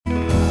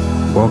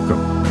Welcome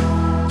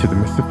to the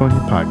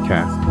Misophonia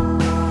Podcast.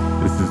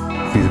 This is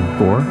Season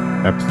 4,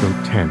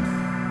 Episode 10.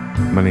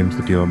 My name is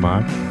Adil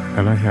Ahmad,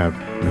 and I have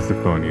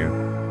Misophonia.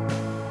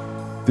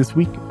 This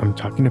week, I'm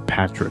talking to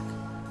Patrick,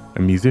 a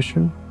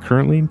musician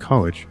currently in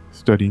college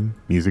studying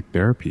music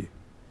therapy.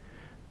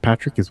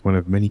 Patrick is one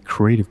of many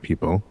creative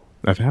people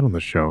I've had on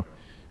the show,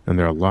 and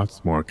there are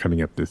lots more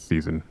coming up this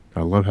season.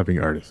 I love having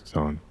artists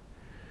on.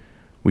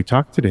 We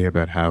talked today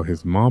about how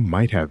his mom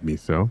might have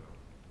miso,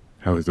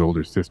 how his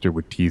older sister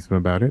would tease him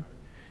about it,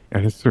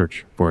 and his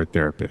search for a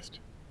therapist.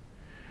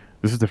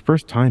 This is the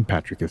first time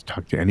Patrick has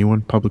talked to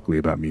anyone publicly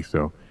about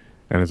miso,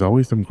 and as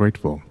always, I'm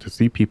grateful to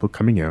see people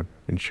coming out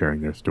and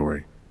sharing their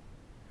story.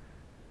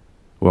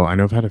 Well, I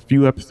know I've had a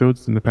few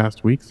episodes in the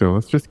past week, so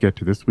let's just get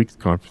to this week's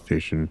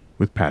conversation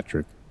with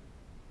Patrick.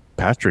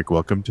 Patrick,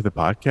 welcome to the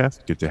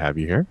podcast. Good to have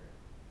you here.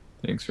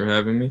 Thanks for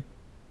having me.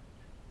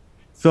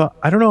 So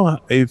I don't know how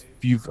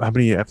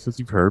many episodes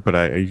you've heard, but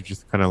I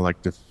just kind of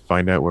like to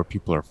find out where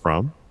people are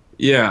from.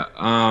 Yeah,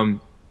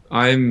 I'm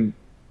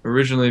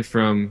originally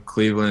from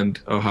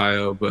Cleveland,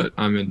 Ohio, but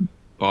I'm in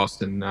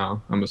Boston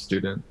now. I'm a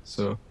student,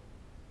 so.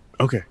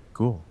 Okay,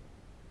 cool.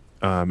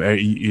 Are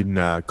you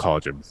in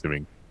college, I'm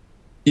assuming?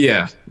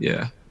 Yeah.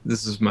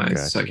 This is my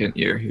second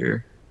year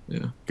here.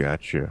 Yeah.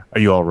 Gotcha. Are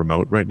you all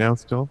remote right now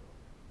still?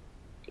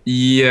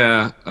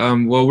 Yeah.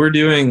 Well, we're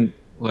doing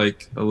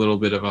like a little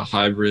bit of a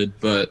hybrid,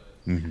 but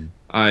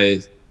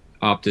I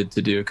opted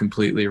to do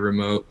completely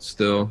remote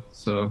still,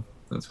 so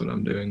that's what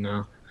I'm doing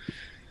now.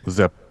 Was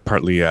that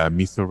partly a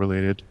miso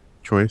related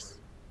choice?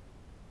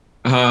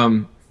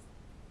 No,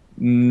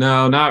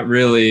 not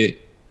really.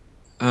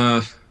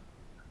 It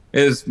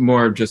is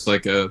more just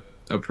like a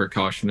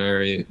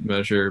precautionary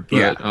measure,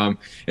 but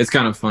it's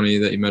kind of funny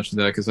that you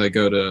mentioned that because I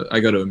go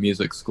to a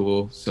music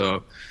school,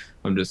 so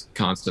I'm just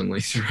constantly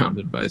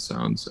surrounded by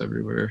sounds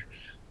everywhere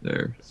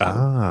there.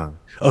 So.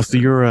 So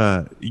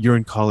you're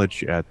in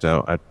college at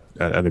a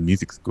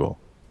music school.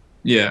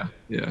 Yeah.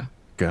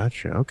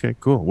 Gotcha. Okay,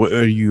 cool. What,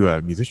 are you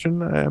a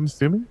musician, I'm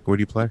assuming? What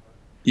do you play?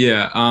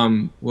 Yeah.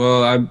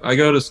 Well, I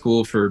go to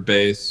school for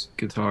bass,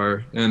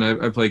 guitar, and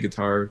I play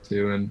guitar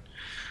too, and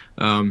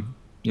I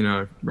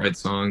write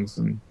songs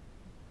and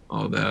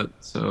all that.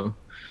 So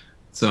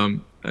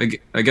I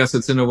guess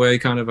it's in a way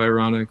kind of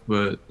ironic,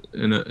 but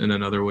in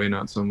another way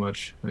not so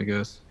much, I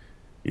guess.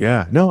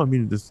 Yeah. No, I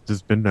mean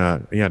there's been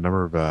a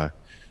number of I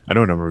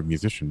know a number of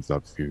musicians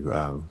obviously who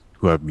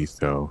have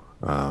miso,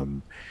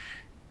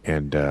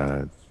 and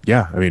I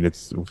mean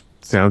it's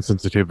sound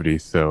sensitivity,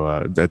 so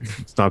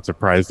it's not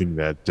surprising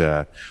that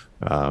a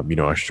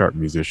sharp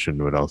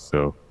musician would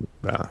also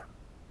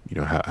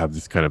have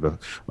this kind of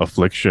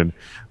affliction.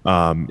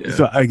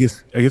 So I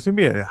guess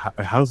maybe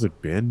how's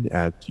it been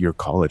at your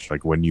college,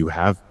 like when you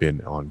have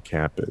been on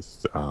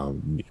campus,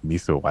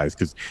 miso wise?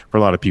 Because for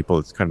a lot of people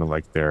it's kind of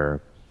like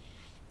their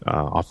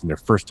often their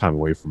first time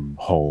away from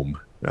home,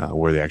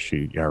 where they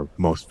actually are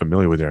most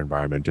familiar with their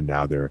environment, and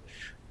now they're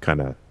kind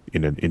of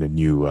in a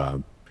new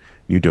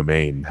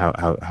domain.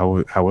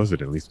 How was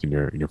it, at least in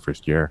your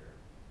first year?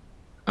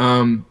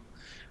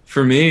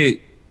 For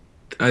me,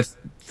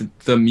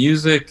 the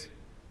music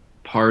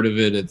part of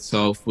it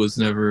itself was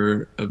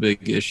never a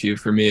big issue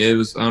for me. It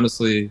was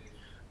honestly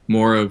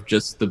more of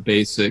just the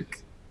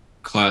basic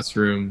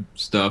classroom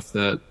stuff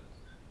that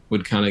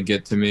would kind of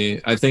get to me.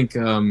 I think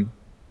a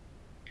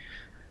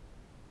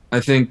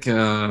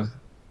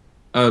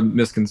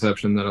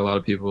misconception that a lot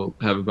of people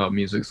have about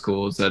music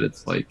school is that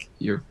it's like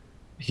you're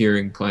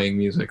playing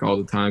music all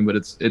the time, but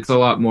it's a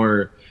lot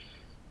more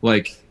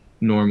like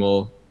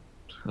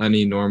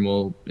any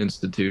normal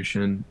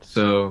institution.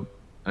 So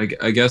I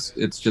guess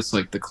it's just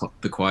like the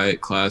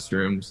quiet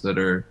classrooms that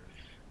are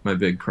my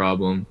big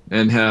problem,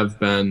 and have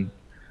been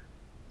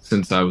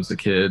since I was a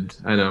kid.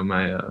 I know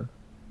when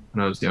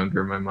I was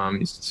younger, my mom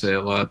used to say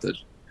a lot that,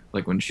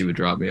 like, when she would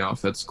drop me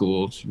off at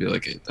school, she'd be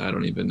like, I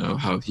don't even know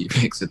how he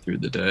makes it through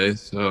the day.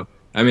 So,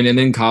 I mean, and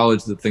in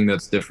college, the thing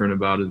that's different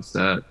about it is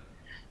that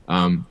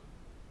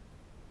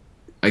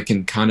I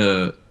can kind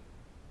of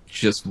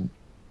just,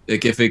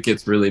 like, if it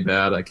gets really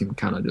bad, I can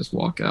kind of just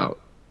walk out,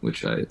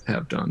 which I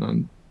have done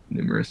on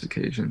numerous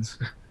occasions.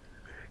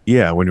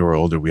 Yeah, when we're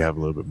older, we have a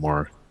little bit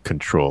more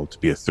control to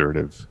be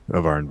assertive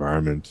of our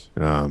environment.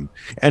 And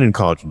in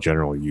college in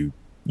general,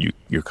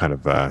 you're kind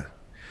of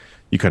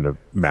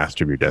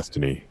master your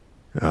destiny.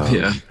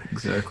 Yeah,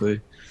 exactly.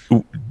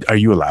 Are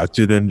you allowed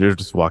to then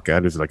just walk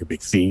out? Is it like a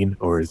big scene,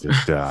 or is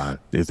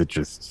it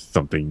just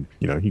something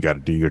you got to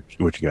do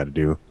what you got to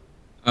do?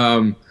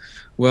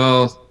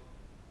 Well,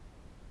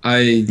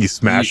 you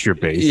smash your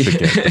bass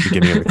against the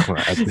beginning of the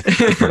class, in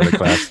front of the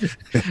class.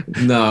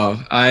 No,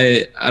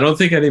 I don't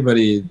think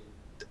anybody.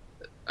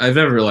 I've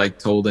never like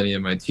told any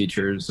of my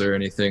teachers or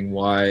anything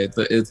why.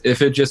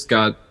 If it just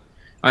got,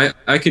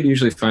 I could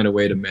usually find a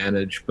way to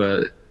manage,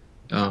 but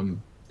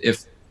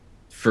if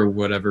for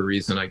whatever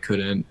reason I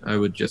couldn't, I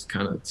would just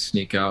kind of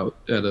sneak out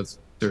at a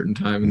certain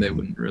time and they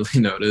wouldn't really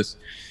notice.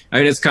 I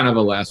mean, it's kind of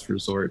a last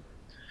resort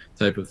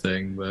type of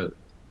thing, but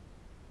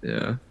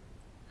yeah.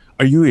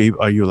 Are you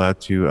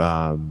allowed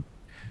to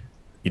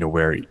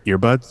wear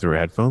earbuds or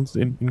headphones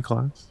in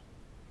class?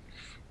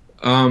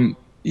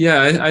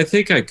 Yeah, I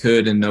think I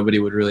could, and nobody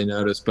would really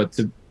notice. But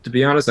to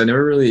be honest, I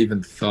never really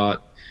even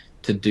thought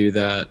to do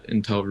that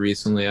until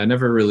recently. I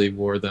never really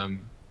wore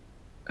them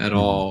at Mm-hmm.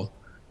 all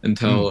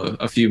until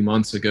a few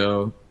months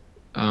ago.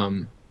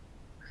 Um,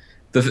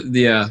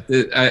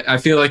 I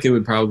feel like it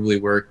would probably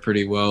work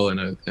pretty well in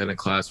a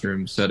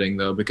classroom setting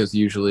though, because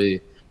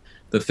usually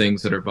the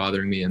things that are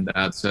bothering me in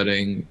that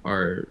setting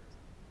are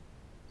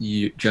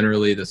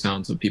generally the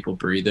sounds of people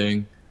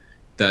breathing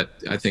that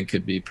I think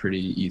could be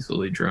pretty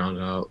easily drowned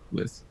out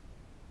with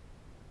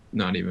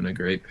not even a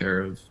great pair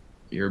of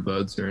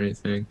earbuds or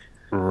anything.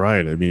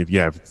 Right. I mean,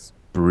 if it's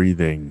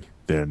breathing,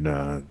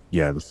 then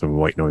yeah, some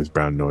white noise,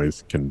 brown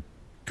noise could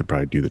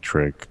probably do the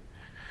trick.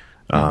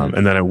 Hmm.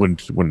 And then it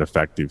wouldn't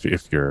affect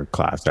if your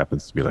class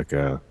happens to be like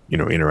a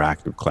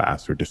interactive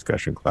class or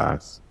discussion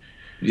class.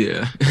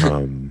 Yeah.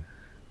 Um,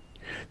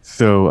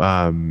 so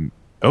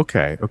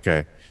okay.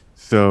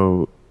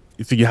 So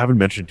you haven't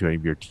mentioned to any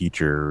of your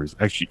teachers.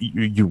 Actually,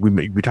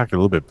 we talked a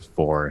little bit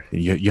before.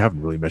 You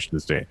haven't really mentioned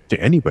this to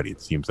anybody.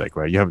 It seems like,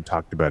 right? You haven't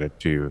talked about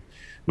it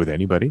with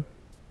anybody.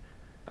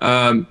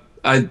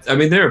 I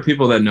mean, there are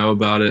people that know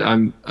about it.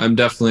 I'm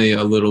definitely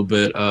a little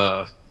bit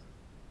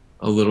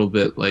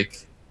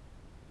like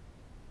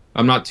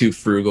I'm not too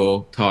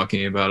frugal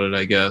talking about it,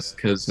 I guess,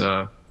 because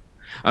I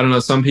don't know.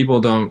 Some people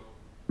don't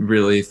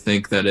really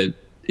think that it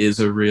is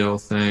a real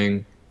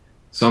thing.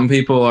 Some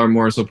people are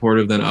more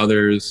supportive than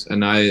others,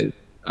 and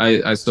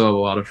I still have a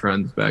lot of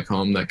friends back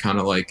home that kind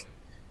of like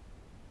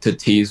to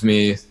tease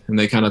me, and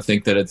they kind of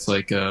think that it's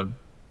like a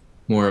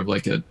more of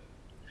like a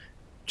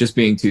just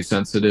being too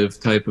sensitive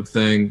type of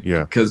thing.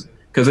 Yeah. Because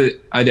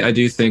I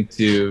do think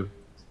to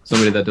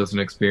somebody that doesn't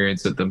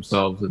experience it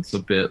themselves, it's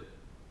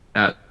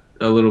at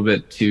a little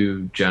bit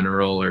too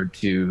general or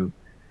too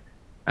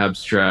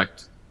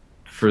abstract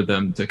for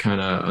them to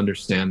kind of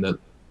understand that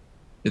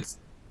it's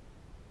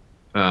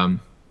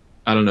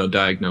I don't know,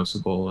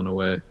 diagnosable in a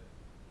way.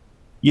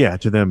 Yeah,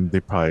 to them, they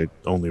probably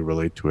only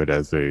relate to it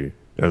as an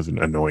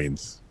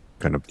annoyance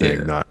kind of thing,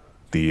 Yeah, not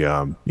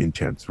the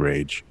intense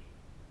rage.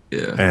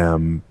 yeah.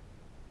 Um,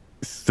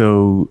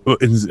 so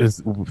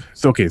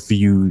okay, so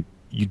you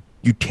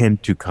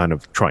tend to kind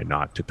of try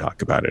not to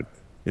talk about it.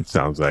 It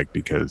sounds like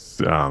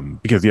because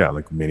yeah,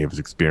 like many of us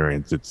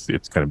experience,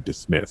 it's kind of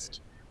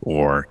dismissed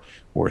or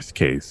worst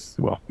case,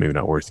 well, maybe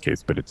not worst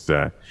case, but it's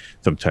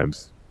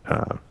sometimes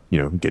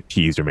get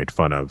teased or made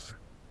fun of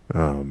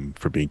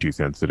for being too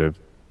sensitive.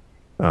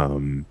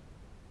 Um,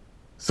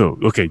 so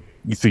okay,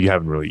 so you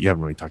haven't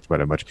really talked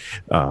about it much.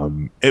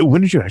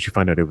 When did you actually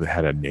find out it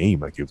had a name?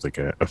 Like it was like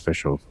an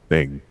official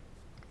thing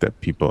that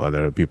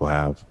other people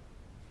have.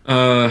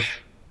 Uh,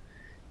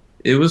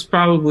 it was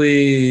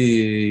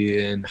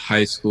probably in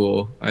high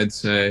school, I'd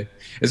say.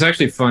 It's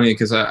actually funny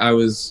because I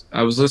was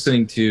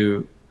listening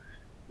to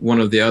one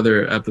of the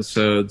other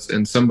episodes,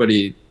 and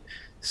somebody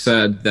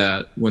said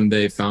that when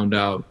they found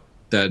out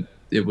that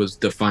it was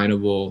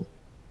definable,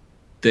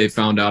 they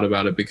found out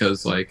about it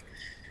because like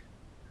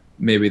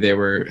maybe they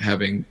were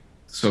having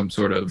some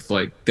sort of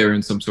like they're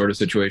in some sort of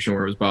situation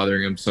where it was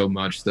bothering them so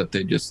much that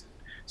they just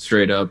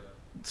straight up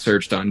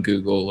searched on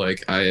Google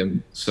like I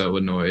am so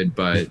annoyed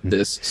by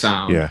this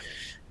sound Yeah,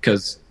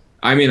 because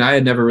I mean I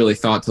had never really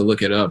thought to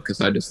look it up because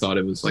I just thought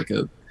it was like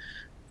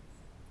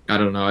I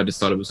don't know, I just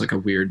thought it was like a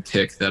weird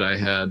tick that I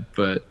had,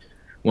 but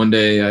one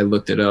day I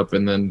looked it up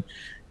and then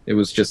it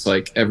was just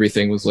like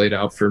everything was laid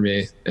out for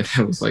me and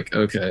I was like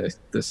okay,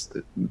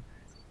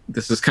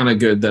 this is kind of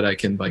good that I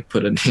can like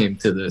put a name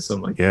to this.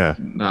 I'm like yeah,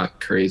 not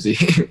crazy.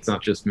 It's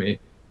not just me.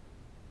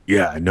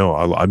 yeah. No,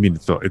 I mean,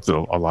 it's a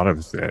lot of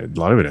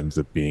it ends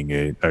up being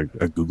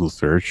a Google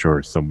search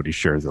or somebody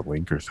shares a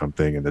link or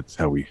something, and that's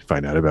how we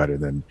find out about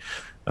it. And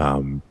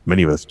then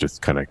many of us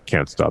just kind of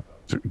can't stop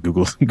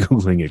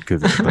googling it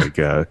because it's like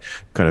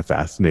kind of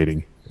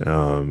fascinating.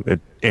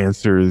 It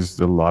answers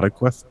a lot of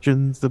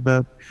questions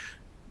about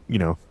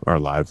our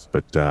lives,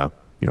 but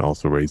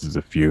also raises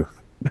a few,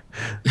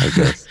 I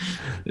guess.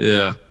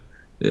 Yeah,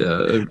 yeah,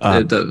 it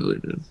Um, definitely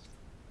did.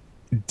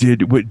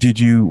 did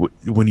you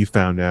when you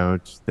found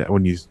out that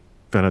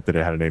it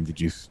had a name? Did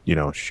you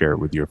share it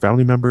with your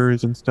family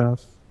members and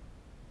stuff?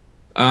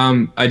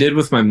 I did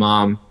with my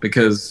mom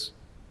because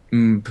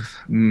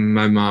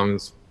my mom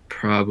is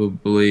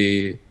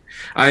probably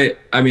I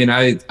mean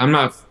I'm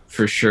not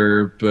for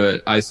sure,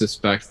 but I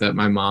suspect that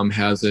my mom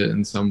has it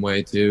in some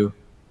way too.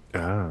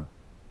 Ah,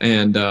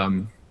 And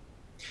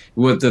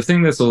what the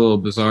thing that's a little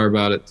bizarre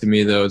about it to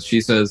me though is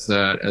she says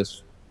that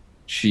as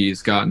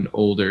she's gotten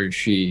older,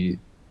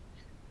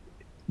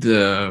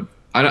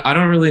 I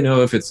don't really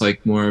know if it's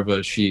like more of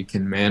a she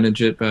can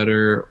manage it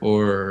better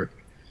or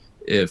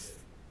if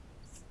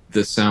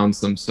the sounds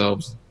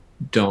themselves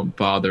don't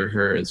bother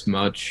her as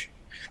much.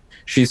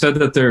 She said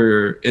that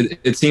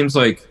it seems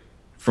like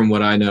from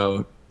what I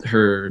know,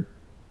 her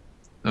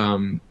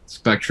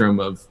spectrum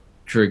of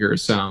trigger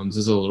sounds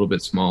is a little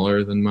bit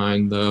smaller than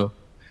mine though.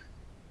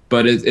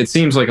 But it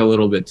seems like a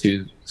little bit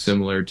too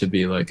similar to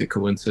be like a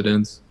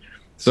coincidence.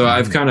 So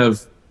I've mm, kind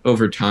of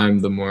over time,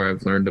 the more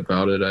I've learned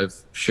about it, I've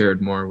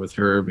shared more with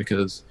her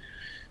because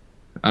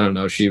I don't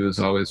know, she was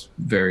always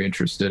very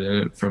interested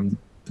in it from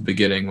the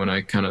beginning when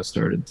I kind of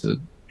started to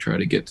try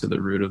to get to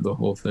the root of the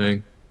whole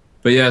thing.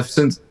 But yeah,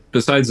 since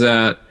besides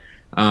that,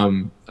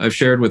 I've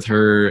shared with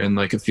her and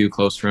like a few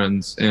close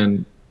friends,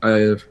 and I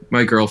have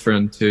my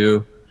girlfriend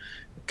too,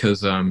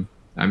 because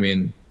I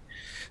mean,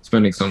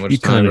 spending so You much kind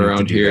time of need to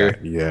around do here,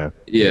 that. Yeah.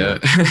 yeah.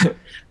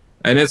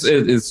 And it's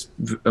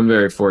I'm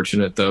very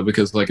fortunate though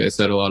because like I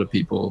said, a lot of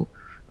people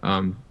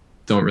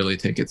don't really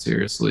take it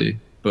seriously,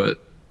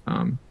 but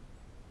um,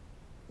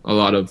 a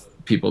lot of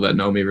people that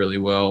know me really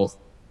well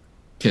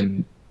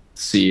can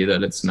see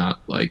that it's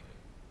not like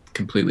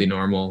completely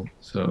normal.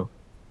 So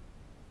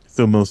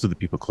So most of the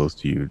people close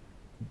to you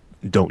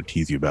don't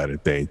tease you about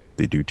it. They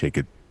do take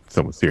it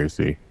somewhat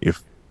seriously.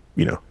 If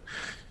you know,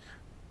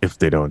 if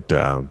they don't,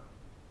 aren't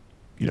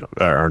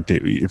they?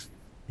 If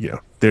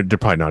they're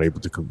probably not able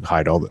to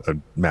hide all the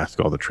mask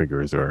all the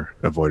triggers or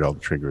avoid all the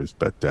triggers,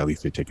 but at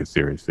least they take it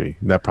seriously.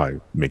 And that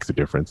probably makes a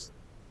difference.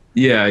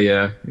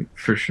 yeah,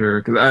 for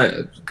sure.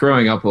 Because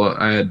growing up,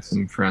 I had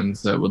some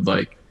friends that would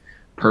like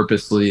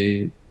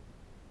purposely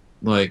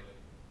like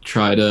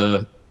try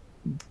to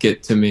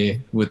get to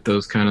me with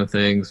those kind of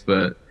things,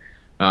 but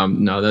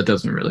no, that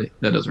doesn't really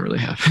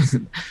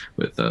happen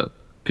with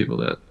people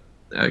that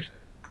act,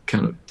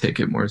 kind of take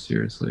it more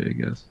seriously, I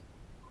guess.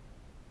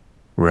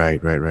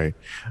 Right.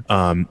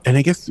 And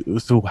I guess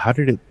so. How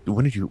did it?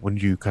 When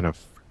did you kind of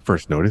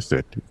first notice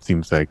it? It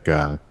seems like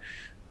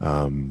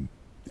um,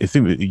 it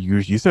seemed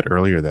you said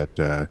earlier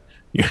that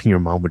your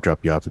mom would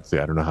drop you off and say,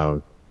 "I don't know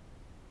how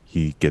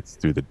he gets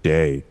through the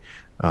day."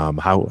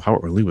 How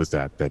early was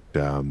that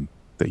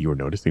you were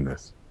noticing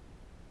this?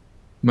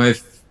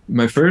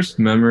 My first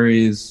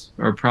memories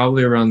are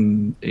probably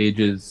around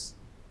ages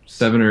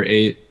 7 or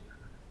 8,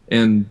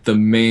 and the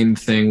main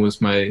thing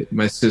was my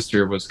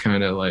sister was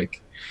kind of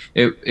like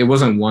it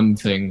wasn't one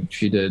thing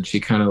she did. She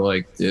kind of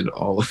like did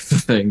all of the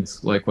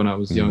things like when I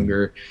was Mm,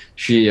 younger.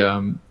 She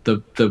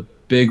the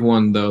big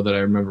one though that I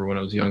remember when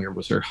I was younger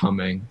was her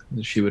humming.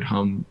 She would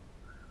hum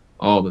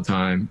all the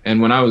time.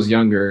 And when I was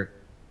younger,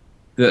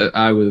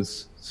 I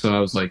was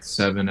like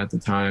 7 at the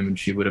time, and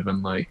she would have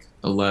been like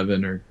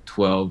 11 or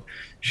 12.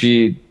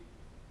 She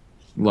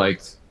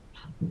liked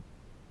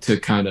to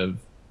kind of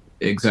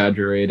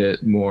exaggerate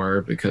it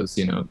more because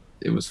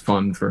it was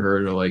fun for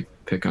her to like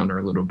pick on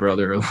her little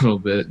brother a little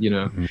bit.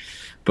 mhm.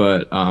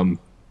 But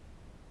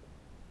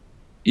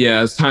yeah,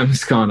 as time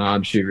has gone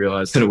on, she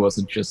realized that it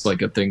wasn't just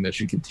like a thing that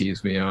she could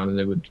tease me on, and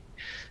it wasn't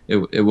it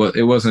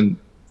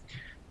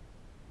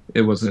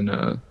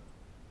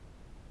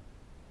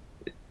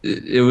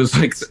was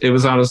like it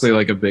was honestly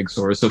like a big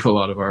source of a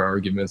lot of our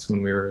arguments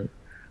when we were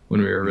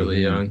really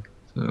Mhm. young.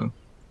 So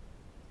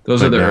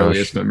those are But the now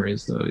earliest she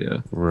memories though,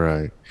 yeah.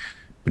 right.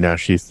 But now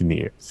she's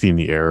seen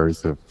the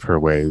errors of her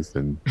ways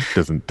and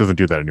doesn't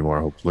do that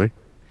anymore. Hopefully,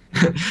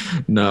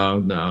 No,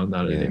 no,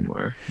 not yeah.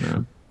 anymore.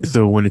 No.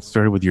 So when it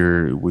started with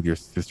your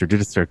sister,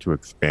 did it start to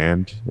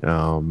expand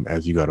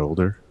as you got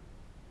older?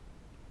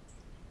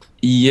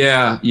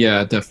 Yeah,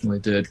 it definitely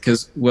did.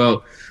 Because,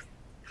 well,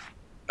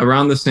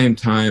 around the same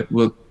time,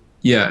 well,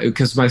 yeah,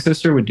 because my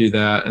sister would do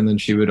that, and then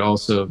she would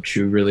also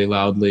chew really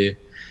loudly.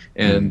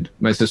 Mm. And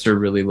my sister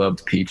really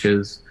loved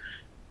peaches,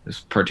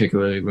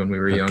 particularly when we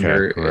were Okay,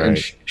 younger, and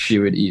right. she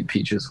would eat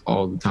peaches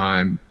all the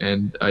time,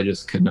 and I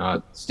just could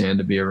not stand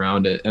to be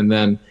around it. And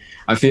then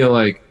I feel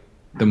like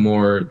the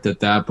more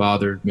that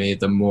bothered me,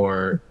 the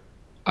more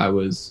I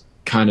was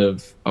kind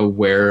of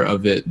aware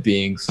of it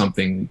being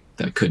something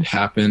that could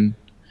happen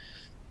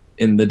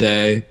in the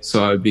day,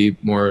 so I'd be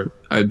more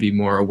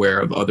aware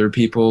of other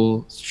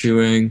people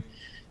chewing.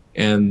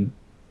 And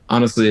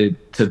honestly,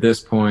 to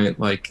this point,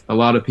 like a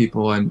lot of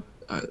people, and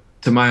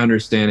to my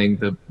understanding,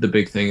 the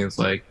big thing is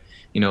like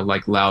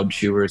like loud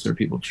chewers or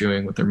people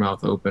chewing with their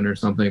mouth open or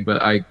something.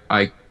 But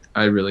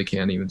I really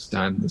can't even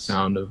stand the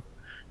sound of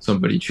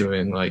somebody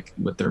chewing like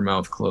with their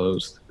mouth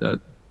closed. That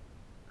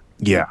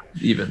Yeah.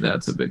 even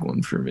that's a big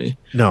one for me.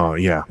 No,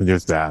 yeah.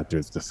 There's that.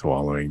 There's the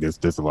swallowing.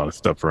 There's a lot of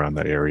stuff around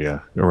that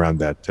area, around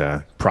that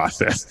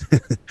process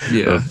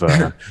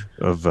Yeah.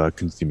 of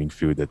consuming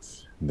food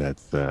that's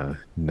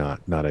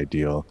not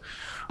ideal.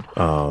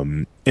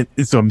 And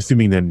so I'm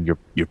assuming then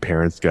your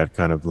parents got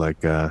kind of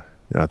like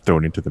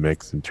thrown into the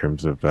mix in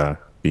terms of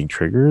being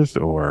triggers,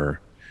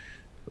 or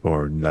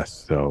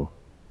less so.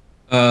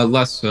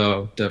 Less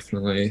so,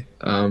 definitely.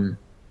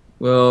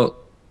 Well,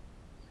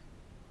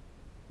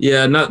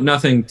 yeah,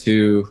 nothing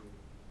too,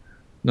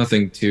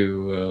 nothing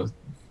too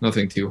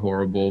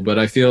horrible. But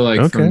I feel like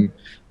Okay.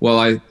 well,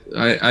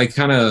 I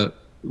kind of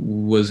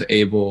was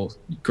able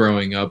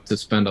growing up to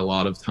spend a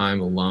lot of time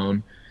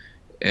alone,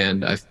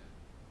 and I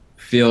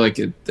feel like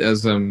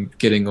as I'm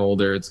getting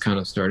older, it's kind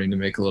of starting to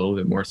make a little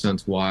bit more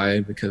sense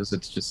why, because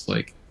it's just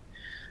like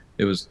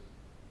it was.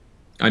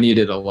 I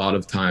needed a lot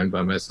of time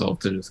by myself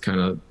to just kind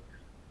of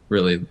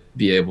really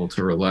be able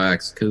to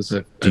relax because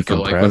I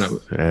felt like when I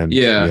Decompress and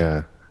yeah,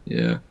 yeah,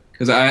 yeah,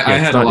 because I yeah.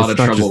 had a lot of It's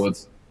not trouble just.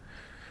 with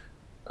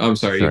I'm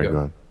sorry, you Sorry, go. go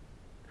on.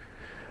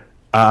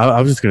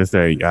 I was just gonna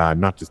say,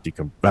 not just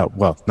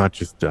not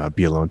just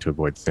be alone to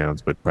avoid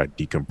sounds, but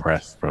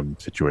decompress from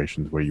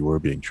situations where you were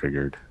being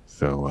triggered.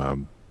 So,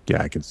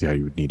 yeah, I can see how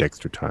you would need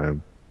extra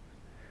time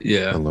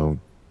Yeah.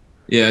 alone.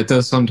 Yeah, it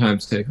does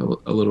sometimes take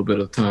a little bit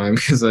of time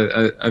because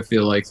I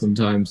feel like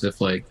sometimes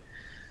if like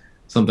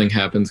something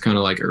happens kind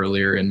of like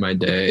earlier in my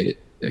day,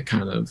 I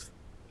kind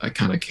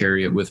of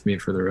carry it with me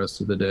for the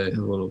rest of the day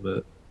a little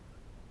bit.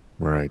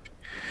 Right.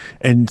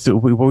 And so,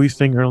 what were you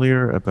saying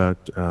earlier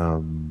about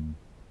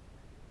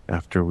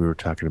after we were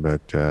talking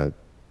about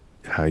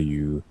how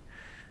you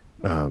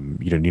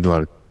don't need a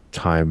lot of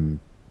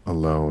time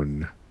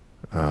alone,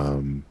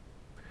 um,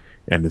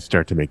 and it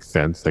started to make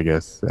sense, I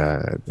guess,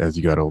 as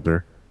you got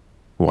older,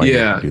 why you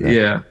had to Yeah, do that.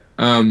 yeah.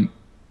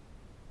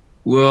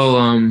 Well,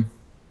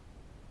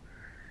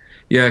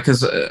 yeah,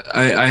 because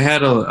I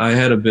had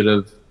a bit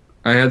of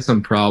I had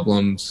some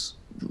problems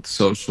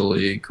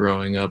socially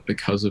growing up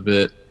because of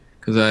it.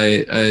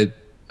 Because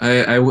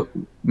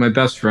my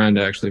best friend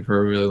actually for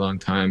a really long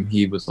time,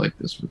 he was like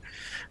this,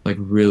 like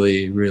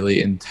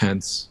really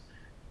intense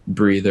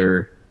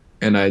breather,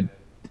 and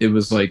it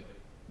was like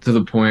to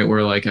the point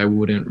where like I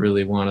wouldn't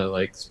really want to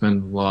like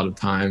spend a lot of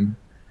time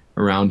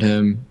around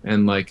him,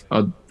 and like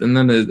and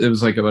then it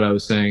was like what I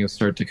was saying, I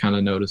start to kind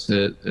of notice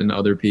it in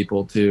other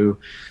people too.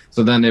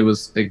 So then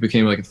it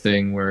became like a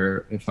thing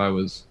where if I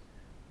was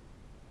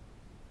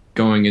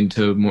going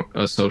into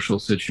a social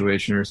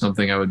situation or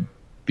something, I would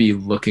be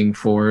looking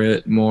for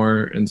it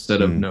more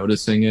instead of Mm,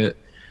 noticing it.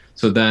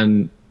 So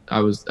then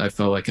I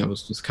felt like I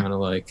was just kind of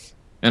like,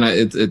 and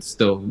it's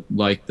still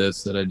like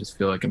this, that I just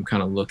feel like I'm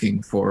kind of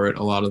looking for it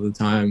a lot of the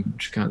time,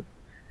 which kind of,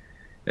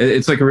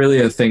 it's like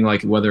really a thing,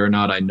 like whether or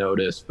not I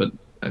notice, but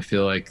I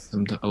feel like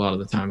a lot of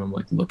the time I'm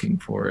like looking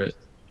for it.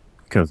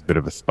 becomes a bit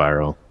of a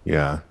spiral.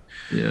 Yeah.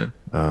 Yeah.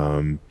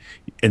 Um,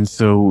 and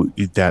so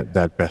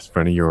that best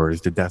friend of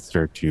yours, did that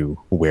start to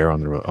wear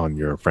on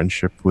your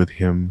friendship with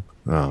him?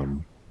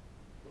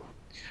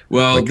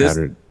 Well, Like how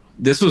did?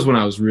 this was when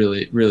I was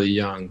really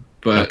young,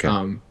 but Okay.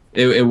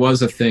 it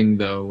was a thing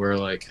though where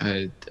like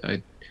I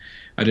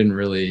didn't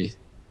really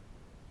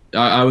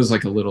I was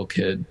like a little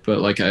kid, but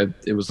like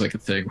it was like a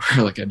thing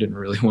where like I didn't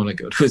really want to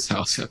go to his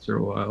house after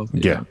a while.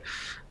 Yeah. It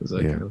was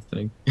that Yeah. kind of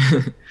thing.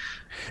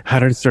 How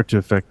did it start to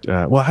affect?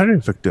 Well, how did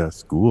it affect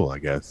school? I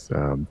guess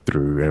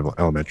through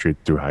elementary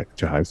through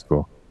high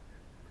school,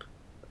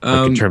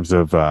 like in um, terms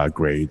of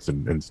grades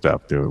and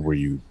stuff. Were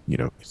you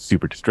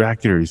super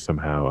distracted, or you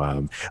somehow?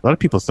 A lot of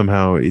people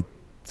somehow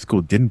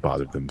school didn't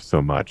bother them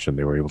so much, and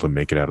they were able to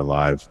make it out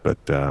alive. But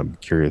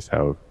curious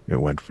how it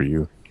went for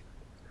you.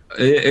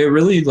 it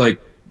really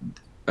like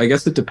I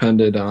guess it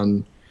depended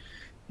on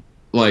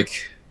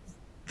like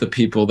the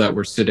people that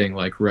were sitting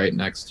like right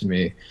next to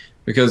me,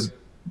 because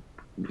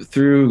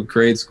through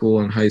grade school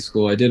and high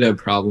school I did have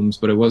problems,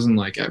 but it wasn't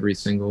like every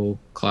single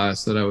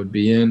class that I would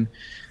be in.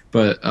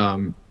 But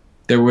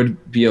there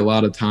would be a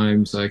lot of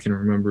times I can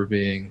remember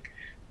being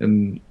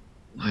in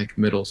like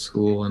middle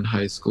school and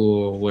high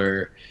school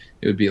where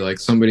it would be like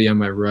somebody on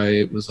my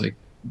right was like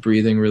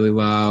breathing really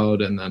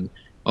loud, and then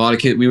a lot of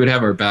kids, we would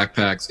have our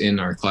backpacks in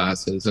our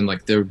classes, and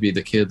like there would be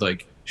the kid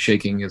like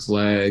shaking his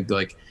leg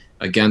like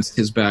against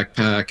his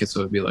backpack, and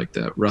so it would be like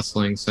that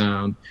rustling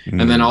sound.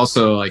 And then Mm.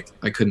 also like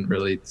I couldn't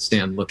really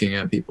stand looking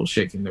at people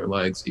shaking their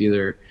legs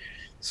either,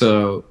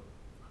 so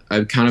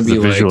I'd kind of So the be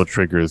visual like,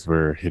 triggers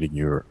were hitting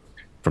you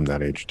from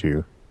that age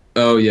too.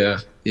 oh yeah,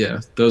 yeah,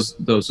 those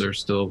are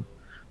still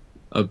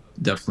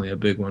definitely a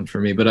big one for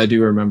me. But I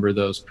do remember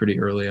those pretty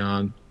early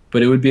on.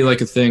 But it would be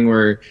like a thing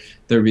where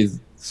there'd be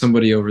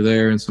somebody over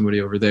there and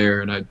somebody over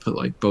there, and I'd put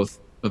like both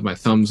of my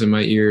thumbs in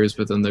my ears.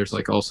 But then there's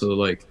like also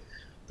like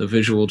the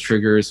visual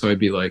triggers, so I'd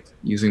be like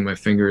using my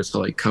fingers to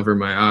like cover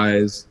my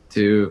eyes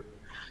too.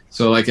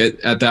 So like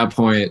at that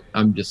point,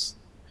 I'm just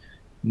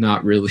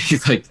not really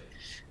like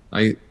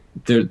I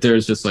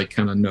there's just like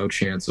kind of no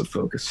chance of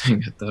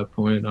focusing at that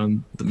point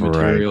on the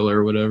Right. material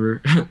or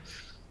whatever.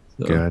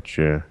 So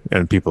Gotcha.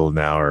 And people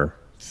now are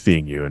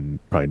seeing you and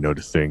probably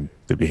noticing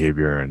the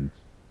behavior and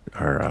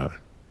are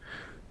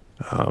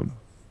um,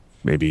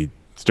 maybe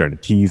starting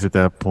to tease at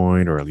that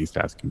point, or at least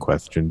asking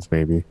questions,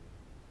 maybe.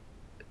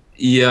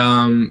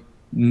 yeah,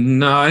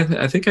 no,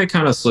 I think I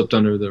kind of slipped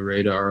under the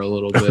radar a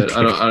little bit. Okay.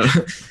 I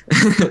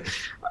don't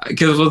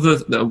because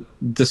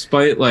with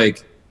despite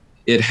like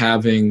it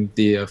having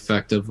the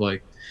effect of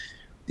like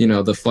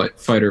the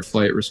fight or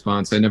flight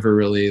response, I never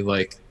really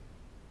like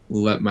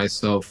let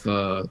myself.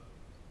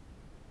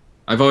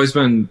 I've always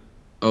been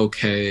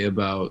okay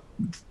about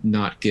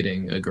not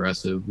getting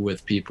aggressive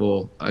with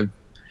people. I've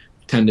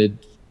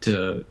tended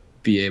to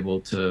be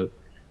able to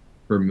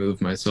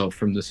remove myself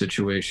from the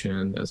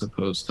situation as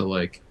opposed to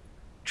like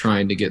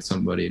trying to get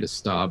somebody to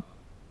stop.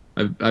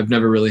 I've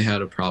never really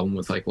had a problem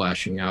with like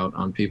lashing out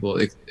on people,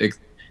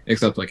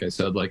 except like I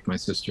said, like my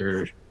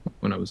sister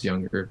when I was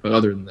younger. But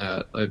other than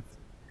that,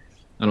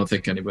 I don't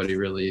think anybody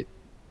really.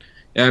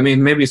 I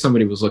mean, maybe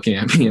somebody was looking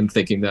at me and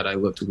thinking that I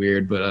looked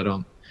weird, but I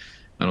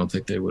don't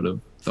think they would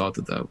have thought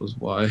that was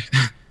why.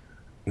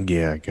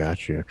 Yeah,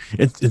 gotcha.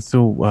 And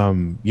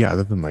so, yeah,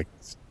 other than like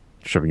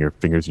shoving your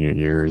fingers in your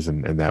ears,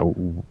 and that,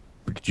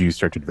 did you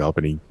start to develop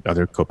any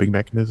other coping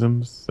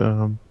mechanisms,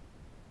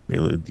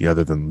 maybe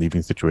other than leaving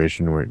the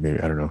situation, where maybe,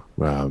 I don't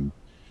know,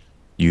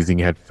 using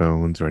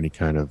headphones or any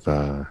kind of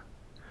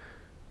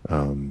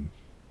um,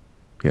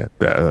 yeah,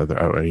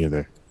 any of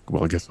the,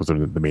 well, I guess those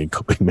are the main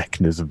coping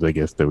mechanisms, I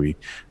guess, that we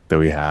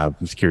have.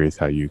 I'm just curious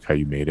how you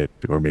made it,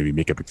 or maybe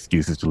make up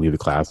excuses to leave the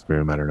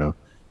classroom. I don't know.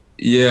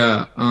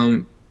 Yeah.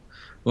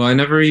 Well, I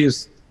never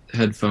used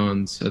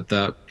headphones at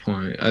that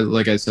point.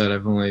 Like I said,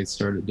 I've only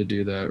started to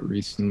do that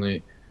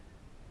recently.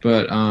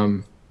 But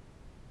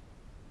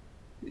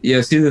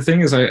yeah. See, the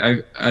thing is,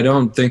 I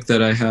don't think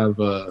that I have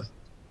a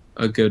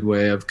good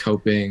way of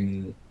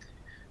coping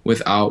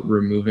without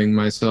removing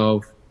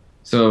myself.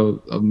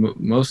 So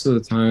most of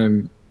the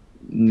time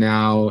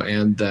now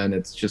and then,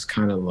 it's just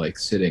kind of like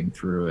sitting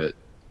through it.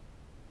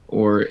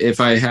 Or if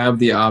I have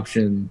the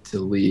option to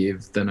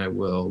leave, then I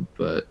will.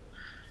 But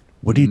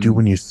What do you do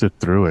when you sit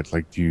through it?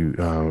 Like, do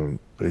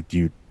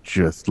you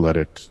just let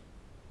it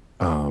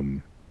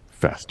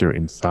fester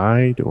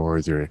inside, or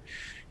is there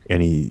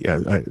any?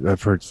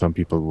 I've heard some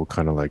people will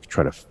kind of like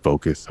try to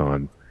focus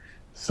on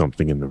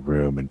something in the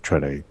room and try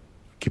to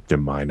keep their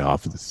mind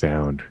off of the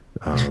sound.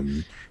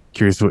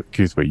 Curious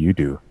what you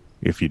do,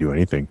 if you do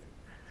anything.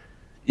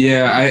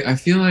 yeah, I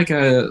feel like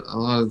a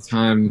lot of the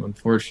time,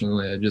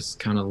 unfortunately, I just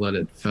kind of let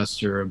it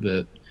fester a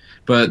bit.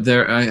 But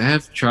I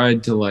have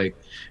tried to like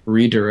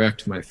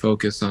redirect my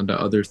focus onto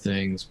other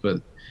things,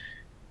 but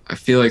I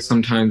feel like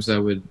sometimes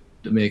that would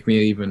make me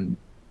even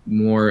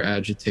more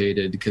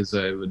agitated because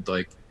I would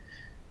like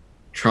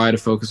try to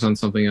focus on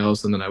something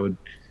else and then I would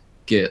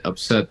get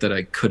upset that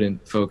I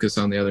couldn't focus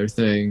on the other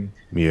thing.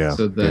 Yeah,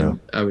 So yeah. then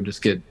I would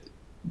just get,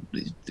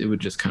 it would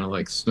just kind of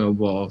like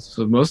snowball.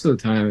 So most of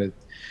the time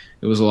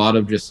it was a lot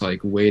of just like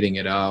waiting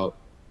it out.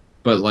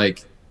 But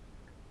like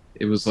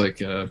it was like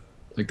the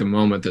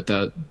moment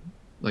that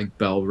like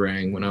bell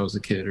rang when I was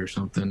a kid or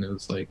something, it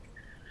was like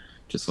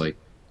just like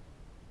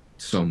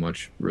so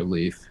much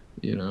relief,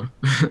 you know.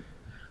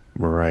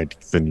 Right.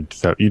 'Cause then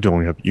you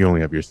only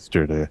have your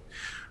sister to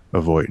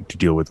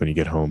deal with when you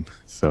get home.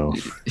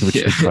 So, which is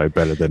Yeah. probably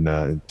better than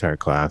entire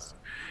class.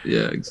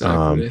 Yeah,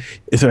 Um, exactly.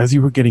 so as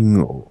you were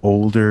getting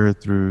older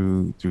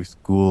through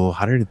school,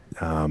 how did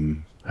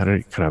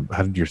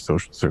your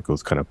social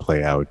circles kind of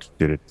play out?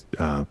 Did it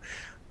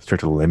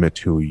start to limit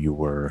who you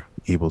were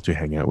able to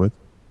hang out with?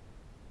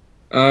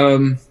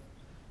 um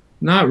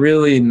Not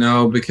really,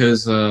 no,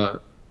 because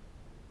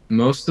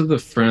most of the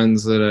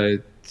friends that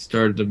I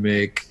started to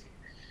make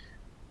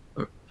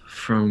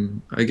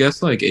from, I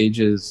guess, like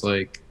ages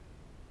like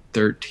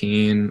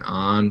 13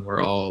 on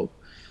were all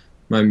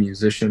my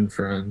musician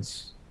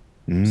friends.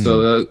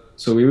 Mm,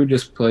 So we would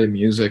just play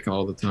music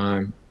all the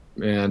time.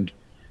 And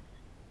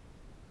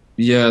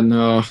yeah,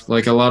 no,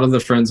 like a lot of the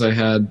friends I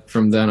had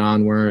from then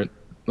on weren't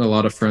a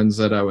lot of friends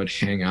that I would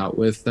hang out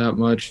with that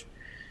much.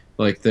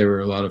 Like there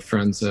were a lot of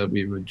friends that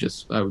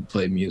I would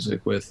play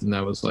music with, and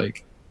that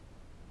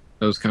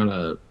was kind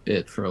of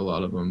it for a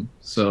lot of them.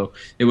 So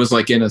it was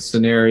like in a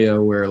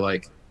scenario where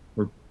like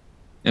we're,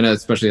 and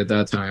especially at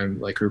that time,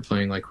 like we're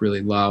playing like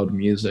really loud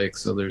music,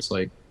 so there's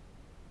like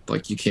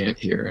you can't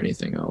hear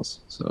anything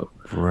else. So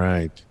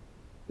right.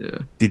 yeah.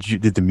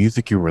 Did the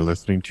music you were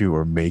listening to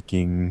or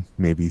making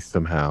maybe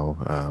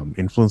somehow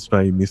influenced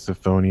by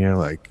misophonia,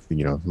 like,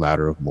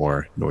 louder,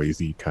 more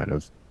noisy kind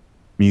of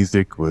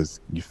music was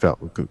you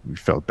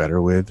felt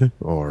better with,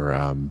 or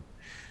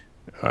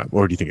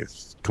do you think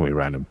it's totally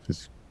random,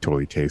 just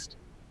totally taste?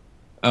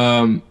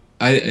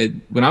 I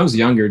when I was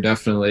younger,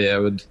 definitely I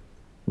would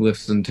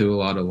listen to a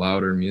lot of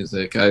louder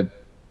music. I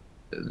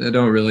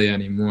don't really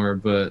anymore,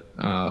 but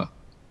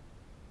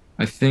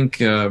I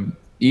think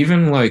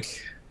even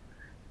like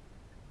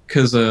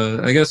because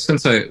I guess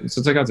since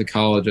I got to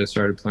college, I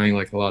started playing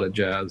like a lot of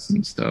jazz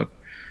and stuff.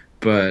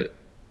 But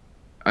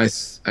I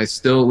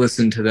still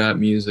listen to that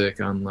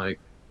music on like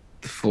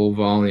the full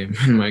volume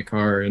in my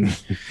car and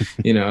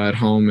at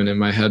home and in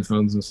my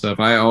headphones and stuff.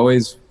 I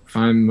always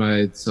find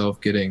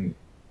myself getting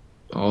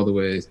all the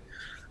way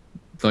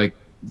like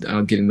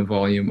getting the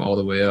volume all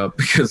the way up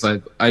because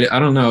I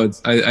don't know.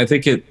 I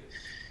think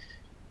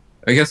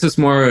I guess it's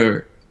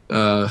more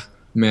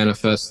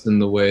manifest in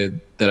the way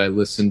that I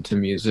listen to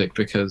music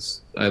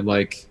because I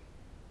like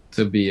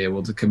to be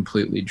able to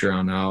completely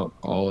drown out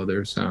all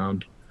other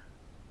sound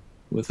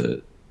with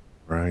it.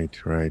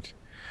 Right, right.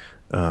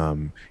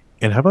 Um,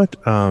 and how about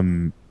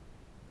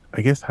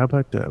I guess how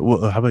about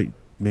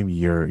maybe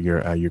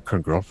your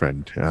current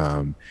girlfriend?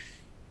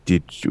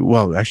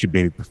 Well, actually,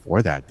 maybe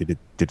before that, did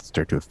it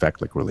start to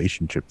affect like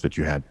relationships that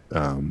you had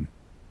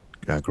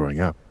growing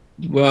up?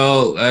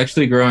 Well,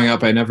 actually, growing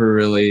up, I never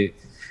really,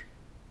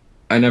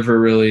 I never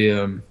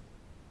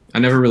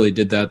really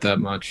did that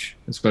much,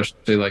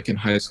 especially like in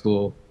high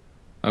school.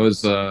 I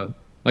was,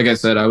 like I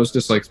said, I was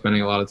just like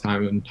spending a lot of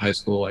time in high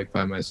school, like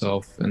by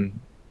myself and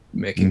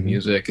making Hmm.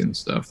 music and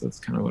stuff. That's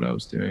kind of what I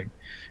was doing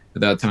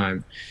at that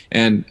time.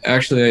 And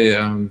actually,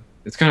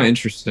 it's kind of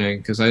interesting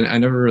because I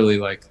never really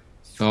like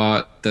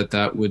thought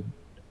that would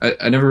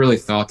I never really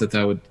thought that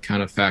that would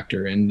kind of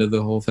factor into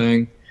the whole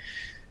thing,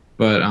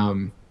 but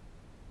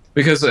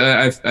because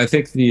I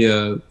think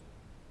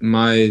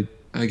my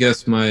I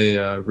guess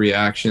my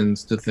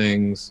reactions to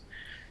things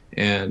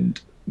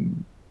and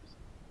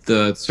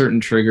the certain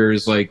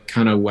triggers like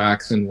kind of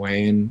wax and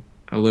wane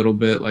a little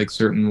bit. Like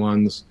certain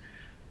ones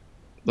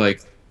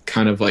like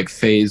kind of like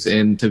phase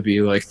in to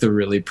be like the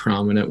really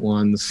prominent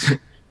ones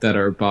that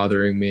are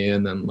bothering me,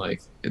 and then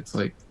like it's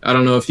like I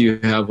don't know if you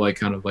have like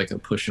kind of like a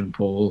push and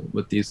pull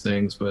with these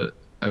things, but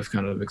I've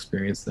kind of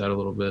experienced that a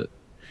little bit.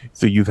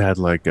 So you've had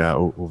like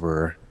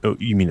over, oh,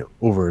 you mean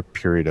over a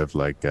period of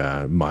like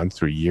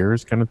months or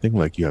years kind of thing?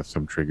 Like you have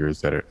some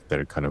triggers that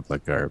are kind of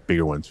like are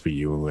bigger ones for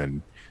you,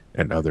 and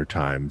other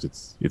times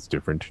it's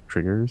different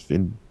triggers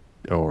in,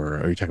 or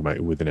are you talking about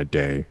within a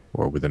day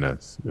or within a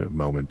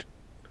moment?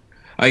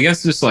 I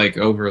guess just like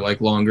over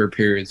like longer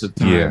periods of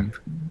Yeah. time,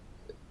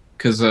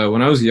 because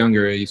when I was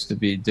younger, it used to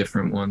be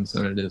different ones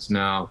than it is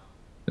now,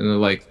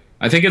 and like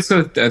I think it's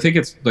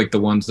like the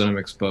ones that I'm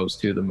exposed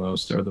to the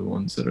most are the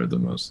ones that are the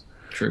most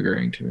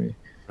triggering to me.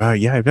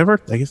 Yeah, I've never,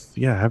 I guess,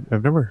 yeah,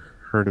 I've never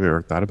heard of it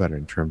or thought about it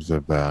in terms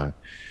of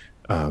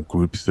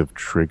groups of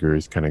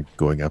triggers kind of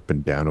going up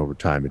and down over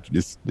time. It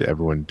just,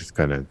 everyone just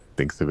kind of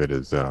thinks of it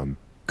as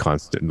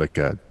constant, like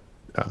a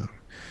uh,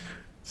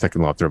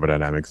 second law of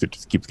thermodynamics. It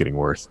just keeps getting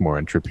worse, more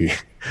entropy.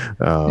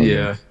 um,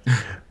 Yeah.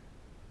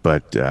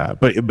 but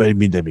I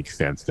mean, that makes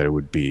sense that it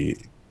would be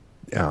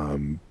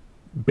um,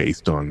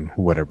 based on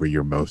whatever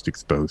you're most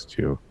exposed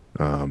to.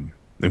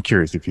 I'm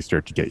curious if you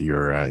start to get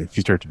if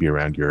you start to be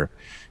around your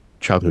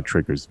childhood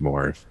triggers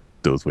more, if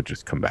those would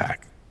just come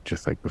back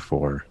just like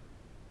before.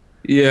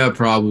 Yeah,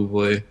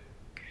 probably.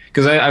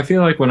 Because I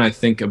feel like when I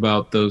think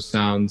about those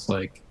sounds,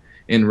 like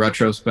in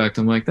retrospect,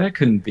 I'm like, that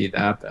couldn't be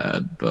that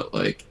bad. But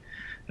like,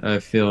 I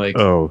feel like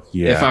Oh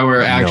if I yeah,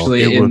 were no,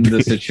 it actually would in the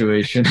be.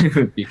 situation, it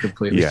would be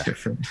completely Yeah,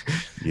 different.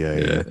 yeah,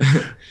 Yeah. yeah.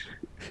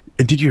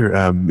 And did your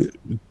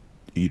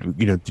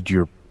did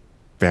your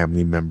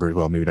family member,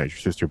 well, maybe not your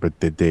sister, but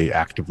did they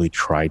actively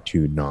try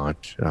to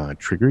not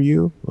trigger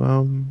you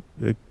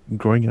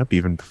growing up,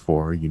 even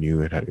before you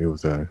knew it had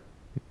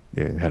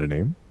a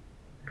name?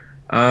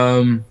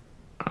 Um,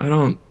 I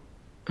don't,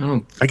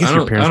 I guess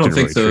your I parents don't didn't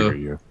think really trigger so.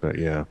 you, but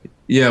yeah.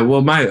 Yeah,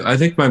 well, I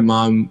think my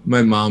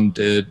mom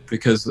did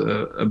because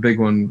a big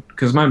one,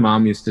 because my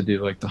mom used to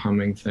do like the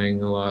humming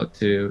thing a lot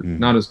too, Mm.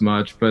 not as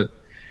much, but,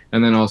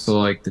 and then also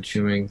like the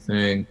chewing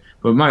thing.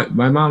 But my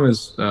mom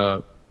is,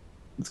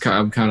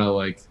 I'm kind of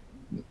like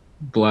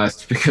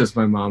blessed because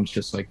my mom's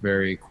just like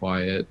very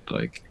quiet,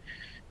 like,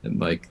 and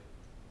like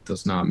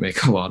does not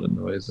make a lot of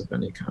noise of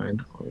any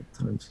kind all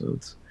the time. So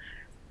it's,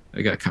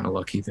 I got kind of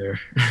lucky there.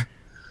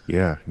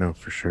 Yeah, no,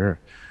 for sure.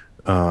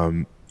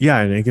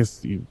 Yeah, and I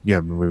guess yeah,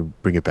 when we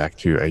bring it back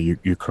to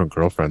your current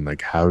girlfriend,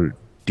 like how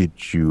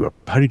did you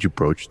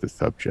broach the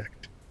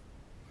subject?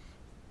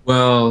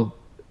 Well,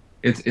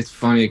 it's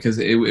funny because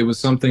it was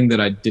something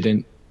that I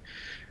didn't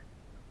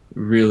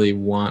really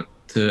want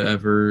to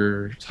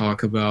ever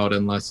talk about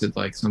unless it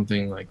like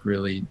something like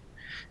really,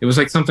 it was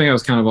like something I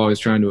was kind of always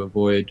trying to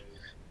avoid,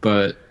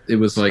 but it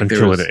was like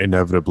there Until it was,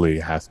 inevitably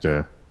has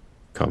to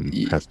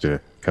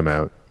come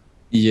out.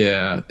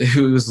 yeah, it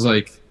was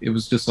like it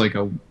was just like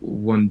a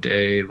one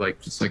day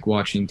like just like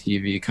watching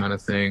TV kind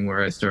of thing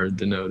where I started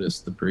to notice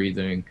the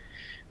breathing,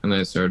 and then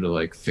I started to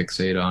like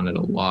fixate on it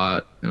a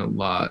lot and a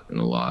lot and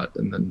a lot,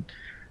 and then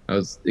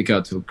it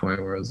got to a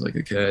point where I was like,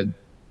 okay, I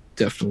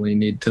definitely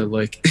need to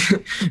like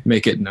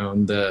make it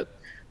known that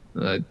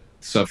I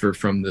suffer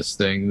from this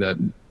thing that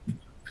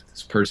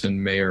this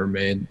person may or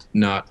may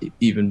not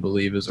even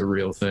believe is a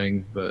real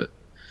thing, but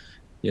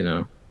you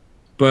know,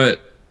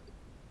 but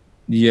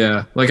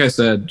yeah, like I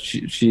said,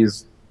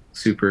 she's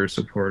super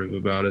supportive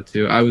about it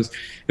too.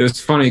 It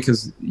was funny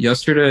because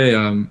yesterday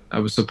I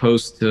was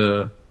supposed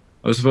to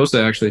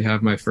actually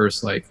have my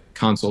first like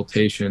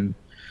consultation,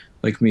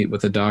 like meet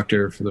with a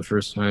doctor for the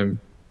first time.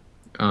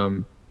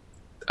 um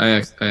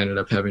I ended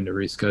up having to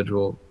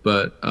reschedule,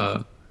 but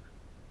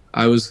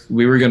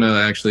we were gonna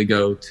actually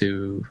go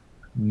to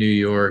New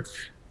York,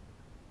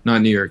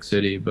 not New York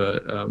City,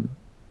 but uh,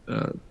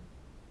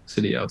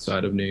 city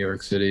outside of New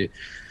York City,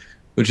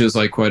 which is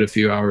like quite a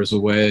few hours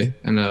away,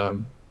 and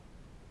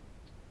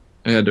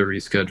I had to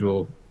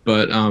reschedule.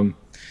 But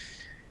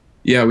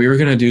yeah, we were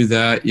gonna do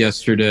that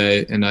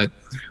yesterday, and I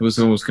was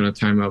almost gonna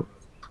time out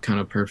kind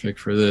of perfect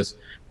for this.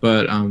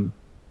 But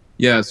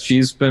yeah,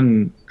 she's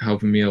been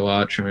helping me a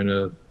lot, trying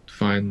to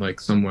find like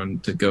someone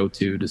to go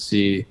to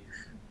see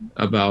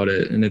about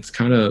it, and it's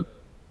kind of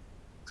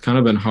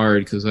been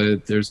hard because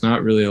there's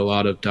not really a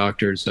lot of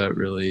doctors that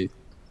really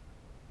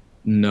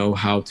know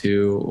how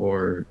to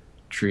or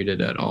treat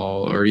it at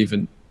all, or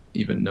even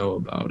know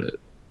about it.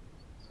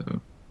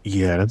 So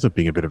Yeah, it ends up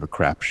being a bit of a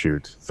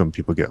crapshoot. Some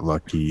people get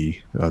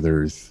lucky,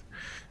 others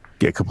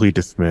get completely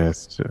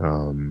dismissed.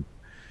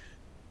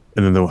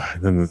 And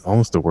then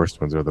almost the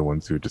worst ones are the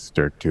ones who just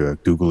start to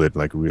Google it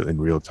like in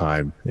real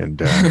time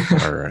and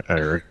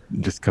are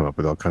just come up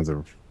with all kinds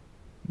of,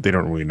 they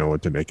don't really know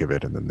what to make of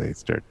it, and then they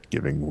start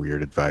giving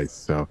weird advice.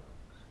 So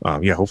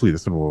yeah, hopefully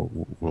this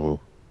one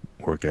will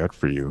work out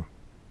for you.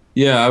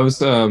 Yeah, I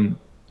was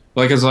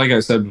like I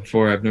said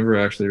before, I've never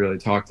actually really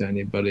talked to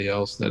anybody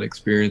else that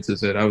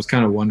experiences it. I was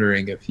kind of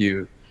wondering if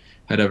you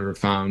had ever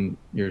found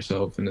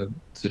yourself in a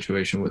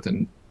situation with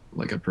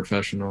like a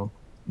professional.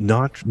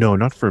 Not no,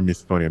 not for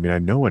misophonia. I mean, I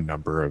know a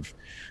number of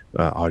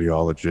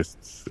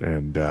audiologists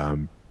and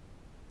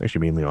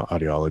actually mainly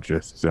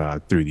audiologists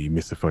through the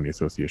Misophonia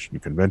Association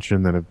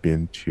convention that I've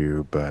been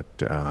to, but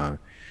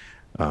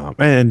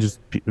and just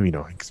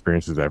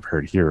experiences I've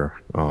heard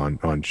here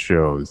on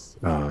shows.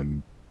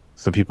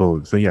 Some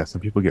people, so yeah, some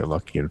people get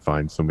lucky and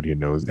find somebody who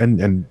knows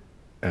and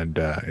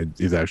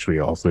is actually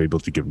also able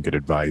to give them good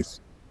advice.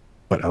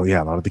 But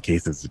yeah, a lot of the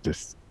cases, it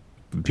just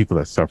the people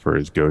that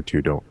sufferers go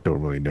to don't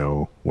really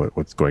know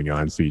what's going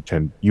on. So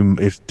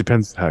it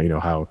depends how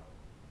how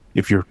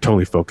if you're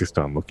totally focused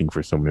on looking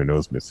for someone who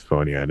knows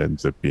misophonia, it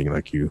ends up being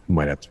like you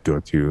might have to go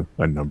to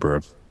a number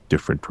of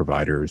different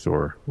providers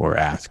or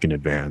ask in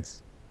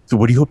advance. So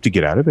what do you hope to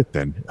get out of it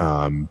then?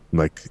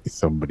 Like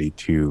somebody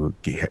to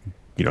get,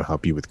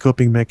 help you with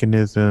coping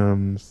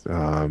mechanisms,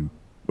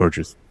 or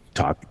just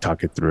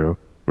talk it through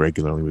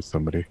regularly with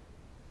somebody.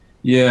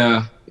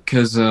 Yeah,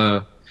 because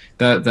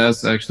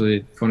that's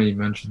actually funny you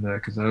mentioned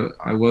that because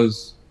I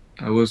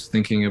was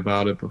thinking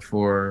about it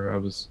before I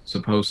was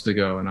supposed to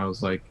go, and I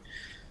was like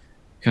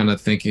kind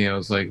of thinking I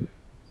was like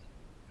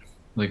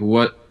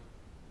what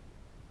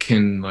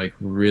can like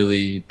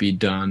really be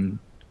done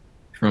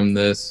from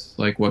this?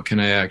 Like what can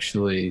I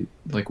actually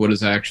like what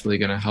is actually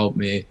going to help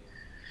me?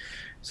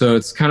 So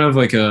it's kind of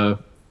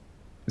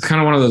it's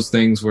kind of one of those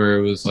things where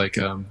it was like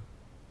I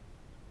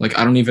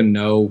don't even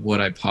know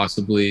what I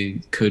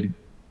possibly could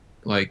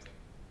like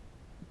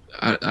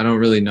I don't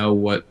really know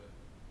what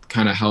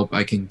kind of help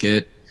I can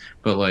get,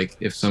 but like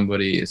if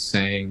somebody is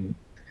saying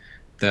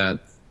that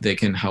they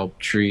can help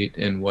treat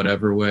in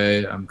whatever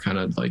way, I'm kind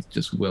of like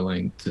just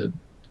willing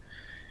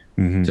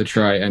Hmm. to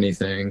try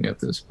anything at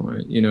this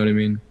point. You know what I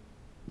mean?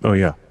 Oh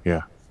yeah,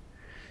 yeah.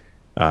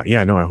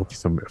 Yeah, no, I hope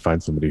you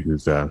find somebody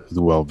who's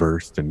well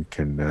versed and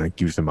can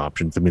give you some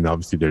options. I mean,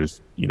 obviously,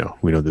 there's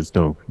we know there's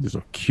no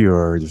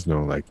cure, there's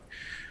no like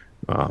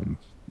um,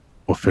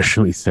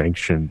 officially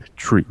sanctioned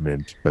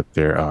treatment, but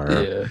there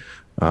are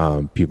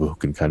Yeah. people who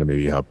can kind of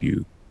maybe help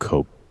you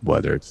cope,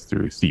 whether it's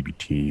through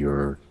CBT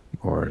or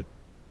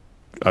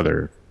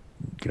other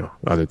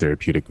other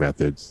therapeutic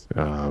methods.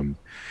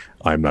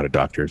 I'm not a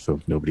doctor, so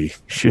nobody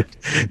should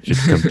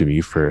just come to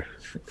me for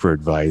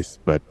advice,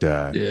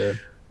 Yeah.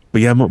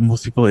 but yeah,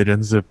 most people it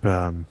ends up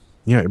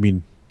yeah, I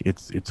mean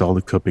it's all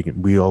the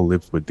coping. We all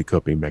live with the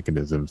coping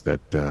mechanisms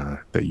that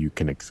you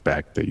can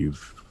expect that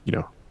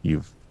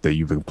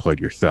you've employed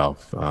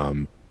yourself.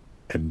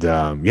 And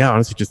yeah,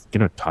 honestly, just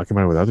talking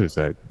about it with others.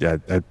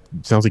 That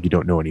sounds like you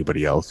don't know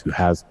anybody else who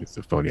has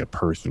misophonia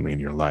personally in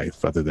your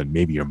life, other than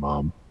maybe your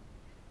mom.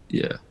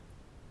 Yeah.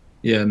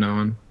 Yeah, no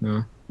one.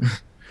 No.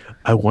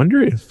 I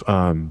wonder if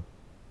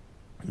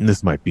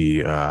this might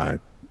be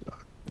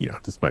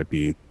this might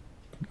be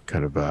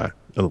kind of a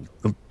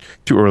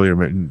too early or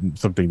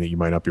something that you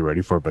might not be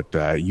ready for. But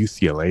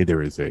UCLA,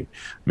 there is a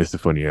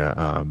misophonia.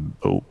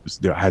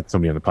 I had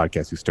somebody on the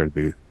podcast who started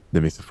the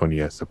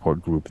misophonia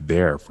support group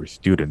there for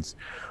students.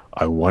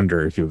 I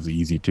wonder if it was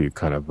easy to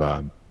kind of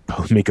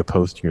make a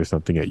posting or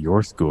something at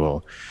your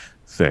school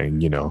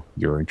saying,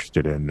 you're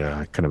interested in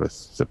kind of a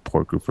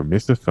support group for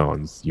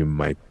misophones. You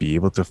might be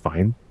able to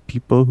find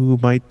people who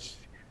might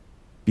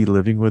be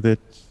living with it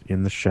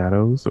in the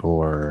shadows,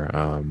 or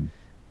yeah,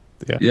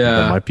 that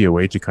Yeah. might be a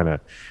way to kind of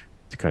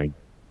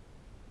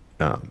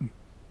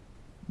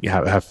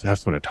have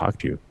someone to talk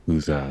to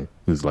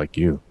who's like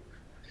you.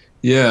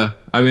 Yeah.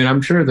 I mean,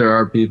 I'm sure there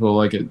are people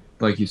like it,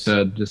 like you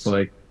said, just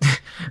like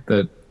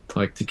that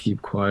like to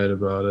keep quiet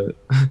about it.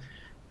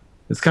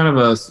 It's kind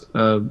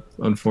of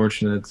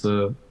unfortunate.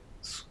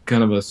 It's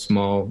kind of a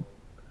small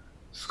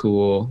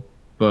school,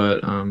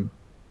 but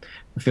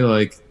I feel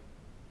like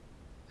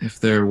if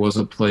there was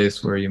a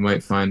place where you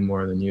might find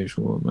more than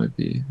usual, it might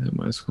be at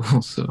my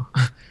school. So,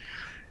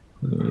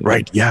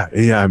 Right. Yeah.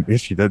 Yeah.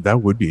 Actually,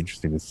 that would be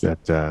interesting. It's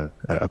at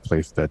a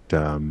place that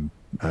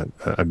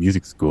a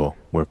music school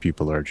where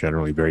people are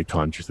generally very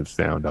conscious of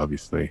sound.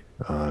 Obviously,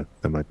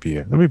 that might be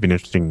an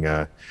interesting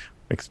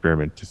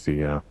experiment to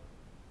see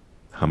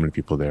how many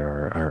people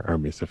there are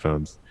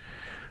misophones.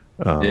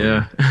 Um,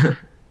 yeah,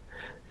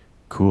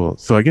 cool.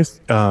 So I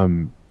guess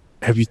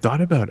have you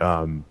thought about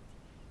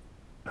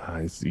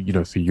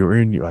so you're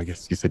in, I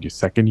guess you said your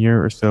second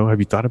year or so. Have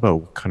you thought about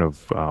what kind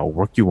of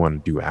work you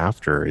want to do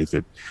after? Is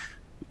it,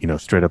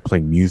 straight up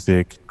playing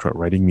music,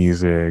 writing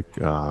music?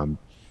 This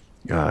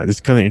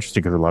is kind of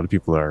interesting because a lot of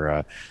people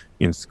are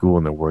in school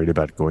and they're worried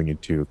about going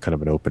into kind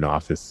of an open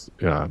office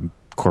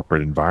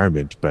corporate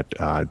environment, but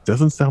it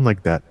doesn't sound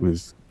like that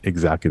was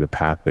exactly the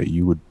path that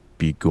you would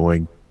be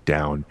going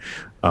down.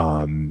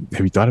 Have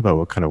you thought about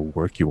what kind of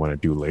work you want to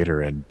do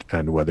later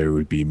and whether it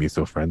would be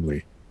miso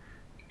friendly?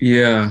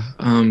 yeah.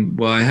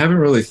 Well, I haven't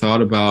really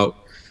thought about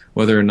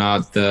whether or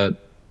not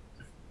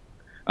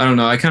I don't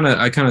know. I kind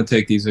of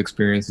take these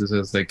experiences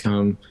as they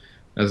come,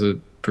 as a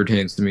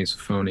pertains to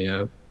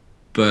misophonia.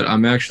 But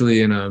I'm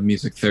actually in a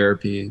music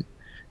therapy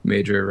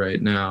major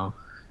right now.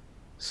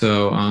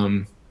 So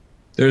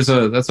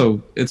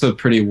it's a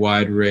pretty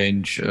wide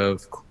range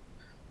of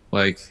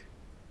like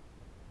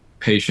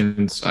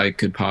patients I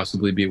could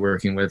possibly be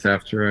working with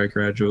after I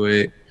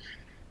graduate.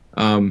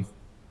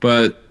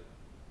 But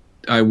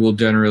I will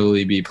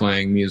generally be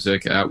playing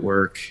music at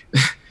work,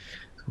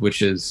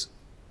 which is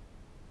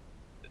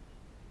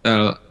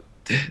uh,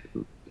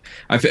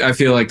 I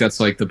feel like that's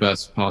like the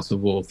best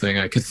possible thing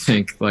I could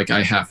think. Like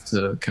I have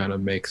to kind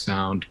of make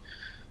sound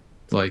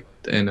like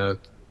in a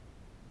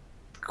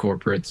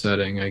corporate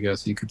setting, I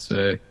guess you could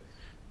say.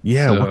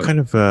 Yeah, So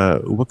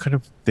what kind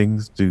of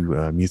things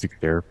do music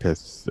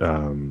therapists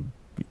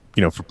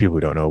for people who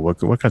don't know, what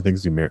kind of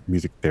things do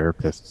music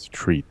therapists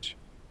treat?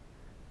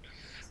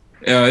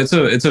 yeah, it's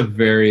a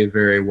very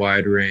very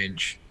wide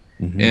range,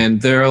 Hmm.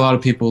 and there are a lot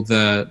of people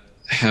that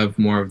have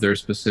more of their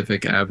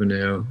specific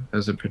avenue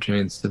as it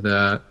pertains to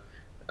that.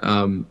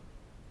 Um,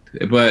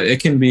 but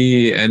it can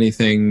be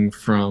anything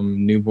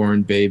from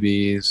newborn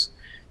babies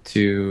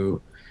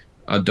to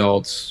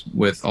adults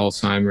with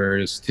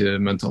Alzheimer's to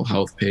mental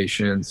health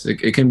patients.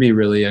 It can be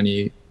really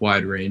any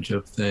wide range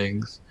of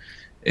things,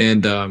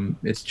 and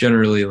it's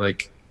generally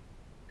like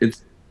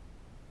it's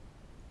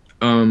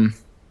um,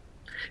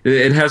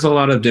 it has a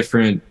lot of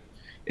different.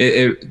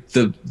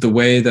 The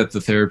way that the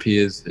therapy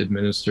is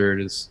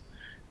administered is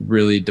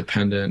really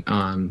dependent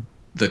on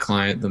the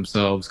client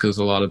themselves, because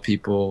a lot of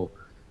people,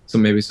 so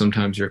maybe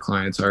sometimes your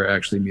clients are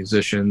actually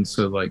musicians,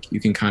 so like you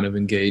can kind of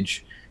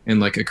engage in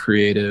like a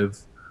creative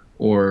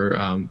or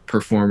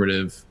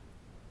performative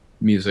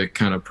music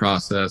kind of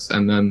process,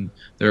 and then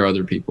there are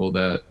other people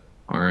that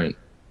aren't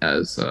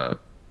as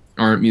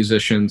aren't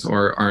musicians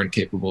or aren't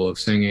capable of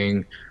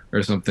singing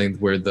or something,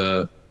 where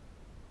the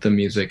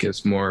music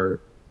is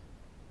more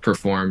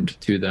performed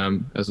to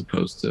them as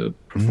opposed to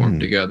performed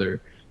Mm,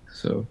 together.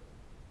 So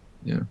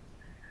yeah.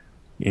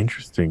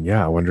 interesting.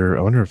 Yeah, I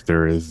wonder if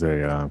there is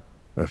a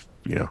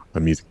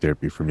music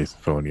therapy for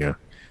misophonia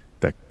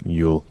that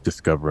you'll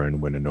discover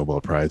and win a Nobel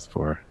Prize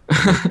for.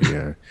 That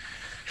might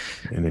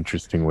be an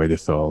interesting way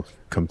this all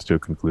comes to a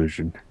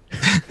conclusion.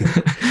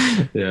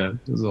 Yeah,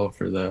 it was all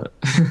for that.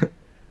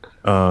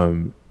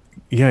 Um,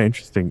 yeah,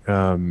 interesting.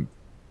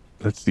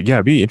 Let's see. Yeah,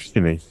 it'd be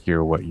interesting to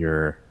hear what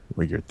your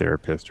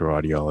therapist or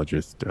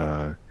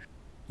audiologist,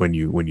 when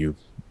you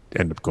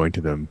end up going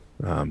to them,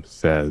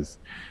 says.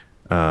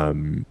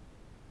 Um,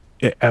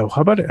 how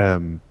about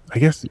I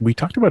guess we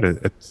talked about it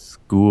at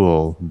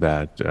school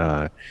that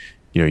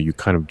you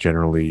kind of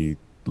generally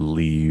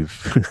leave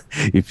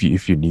if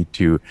you need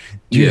to.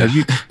 Yeah. Have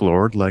you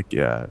explored like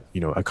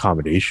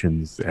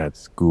accommodations at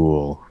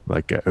school,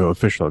 like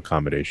official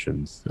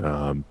accommodations?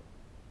 I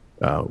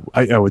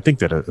would think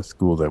that a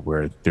school that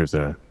where there's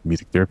a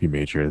music therapy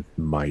major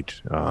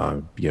might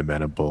be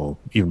amenable,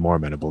 even more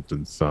amenable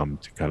than some,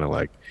 to kind of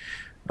like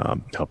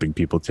helping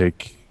people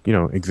take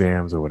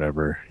exams or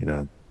whatever in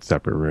a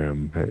separate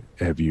room.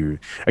 Have you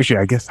actually?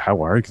 I guess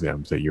how are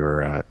exams at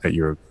your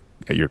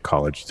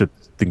college? So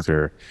things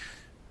are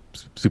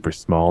super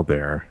small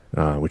there,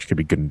 which could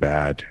be good and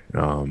bad.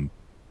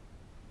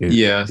 It,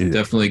 Yeah, it,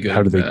 definitely good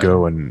how do and they bad.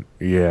 go? And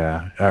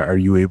yeah, are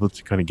you able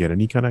to kind of get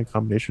any kind of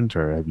accommodations,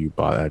 or have you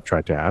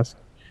tried to ask?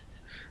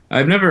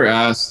 I've never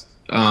asked.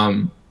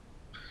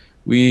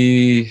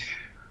 We,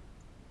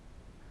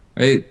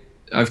 I,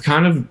 I've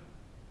kind of,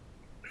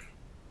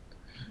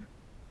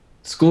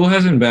 school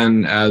hasn't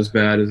been as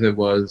bad as it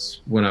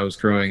was when I was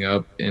growing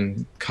up in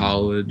Hmm.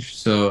 college.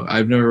 So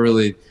I've never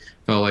really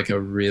felt like a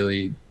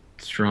really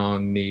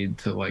strong need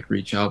to like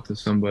reach out to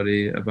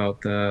somebody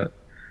about that.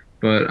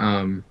 But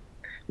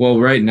well,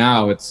 right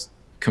now it's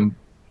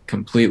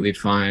completely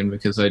fine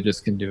because I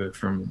just can do it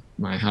from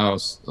my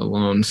house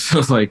alone.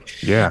 So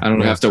like Yeah, I don't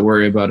yeah. have to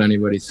worry about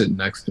anybody sitting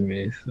next to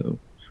me. So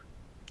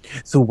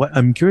So what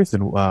I'm curious,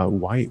 and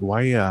why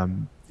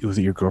was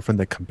it your girlfriend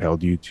that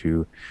compelled you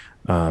to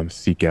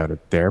seek out a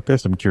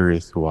therapist? I'm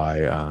curious why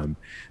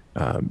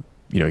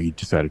you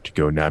decided to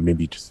go now.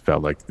 Maybe you just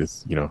felt like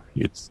this,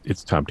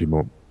 it's time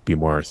to be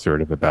more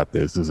assertive about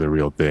this. This is a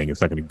real thing.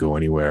 It's not going to go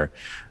anywhere.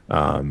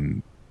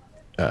 Um,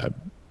 uh,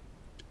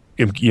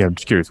 yeah, I'm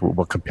just curious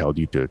what compelled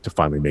you to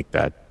finally make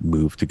that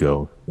move to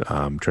go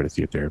try to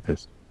see a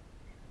therapist.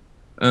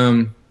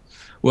 um,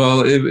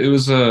 well, it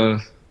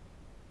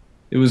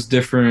was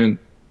different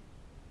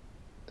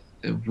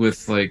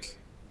with like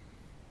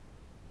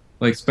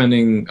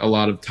spending a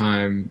lot of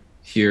time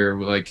here,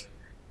 like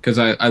because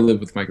I live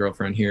with my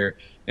girlfriend here,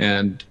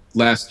 and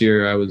last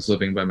year I was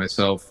living by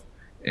myself,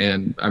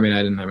 and I mean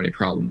I didn't have any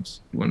problems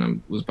when I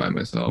was by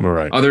myself. All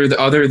right. Other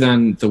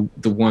than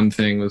the one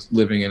thing was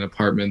living in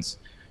apartments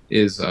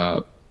is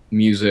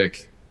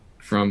music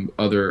from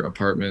other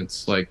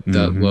apartments, like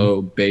that Mm-hmm.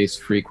 low bass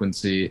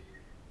frequency.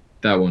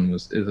 That one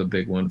is a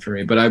big one for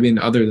me. But I mean,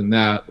 other than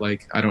that,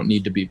 like I don't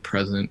need to be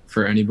present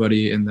for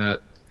anybody in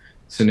that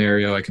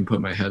scenario. I can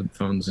put my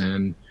headphones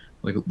in,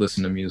 like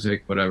listen to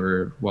music,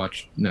 whatever,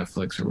 watch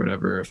Netflix or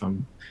whatever if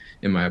I'm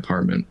in my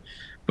apartment.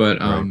 But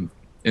Right.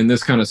 in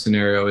this kind of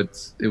scenario,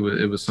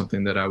 it was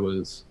something that I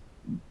was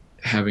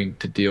having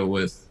to deal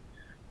with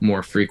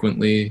more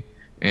frequently,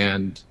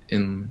 and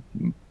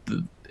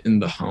the in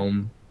the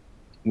home,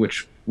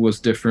 which was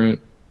different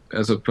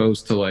as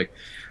opposed to like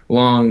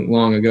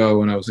long ago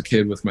when I was a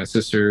kid with my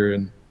sister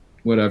and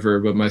whatever.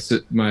 But my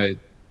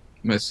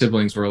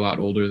siblings were a lot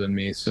older than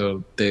me,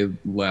 so they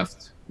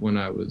left when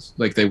I was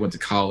like, they went to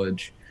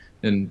college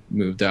and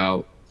moved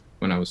out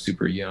when I was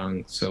super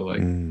young. So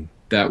like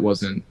that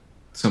wasn't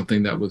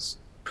something that was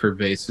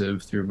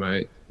pervasive through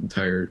my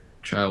entire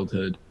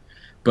childhood.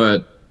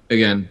 But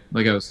again,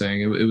 like I was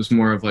saying, it was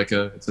more of like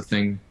it's a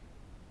thing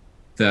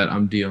that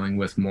I'm dealing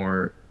with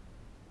more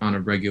on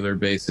a regular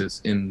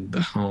basis in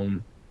the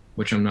home,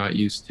 which I'm not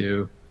used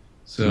to.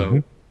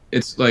 So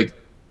it's like,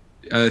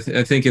 I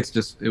think it's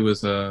just, it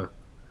was, I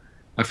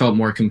felt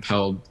more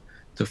compelled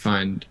to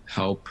find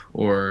help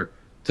or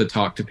to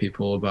talk to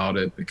people about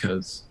it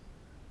because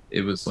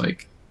it was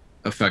like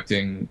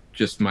affecting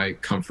just my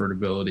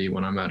comfortability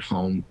when I'm at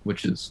home,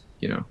 which is,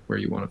 you know, where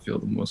you want to feel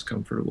the most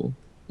comfortable.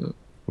 So.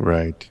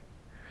 Right.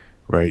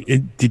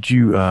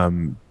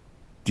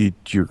 Did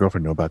your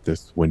girlfriend know about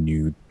this when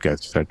you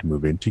guys decided to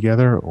move in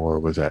together, or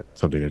was that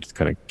something that just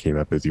kind of came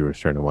up as you were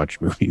starting to watch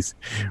movies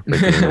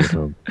regularly at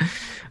home?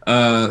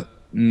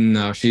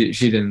 No, she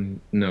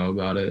didn't know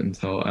about it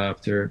until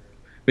after,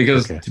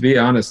 because Okay. to be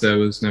honest, there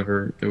was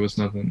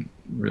nothing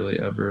really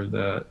ever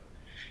that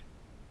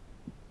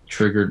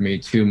triggered me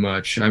too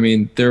much. I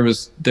mean, there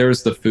was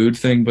the food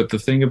thing, but the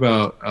thing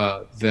about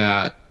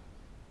that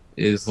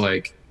is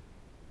like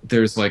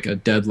there's like a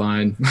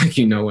deadline, like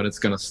you know when it's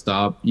gonna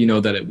stop, you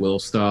know that it will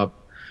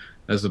stop,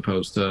 as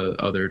opposed to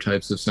other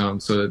types of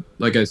sounds. So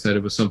like I said,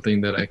 it was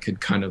something that I could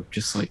kind of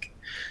just like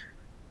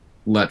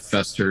let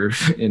fester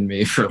in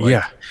me for like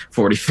Yeah.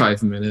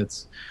 45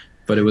 minutes,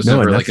 but it was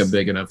No, and never like a that's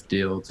big enough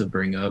deal to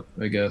bring up,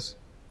 I guess.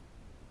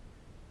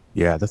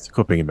 yeah, that's the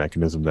coping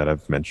mechanism that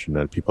I've mentioned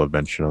that people have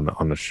mentioned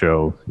on the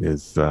show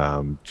is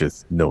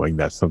just knowing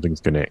that something's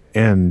going to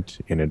end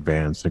in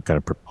advance and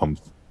kind of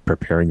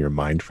preparing your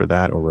mind for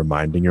that or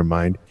reminding your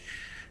mind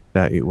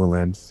that it will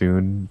end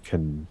soon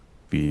can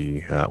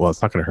be well,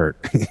 it's not going to hurt.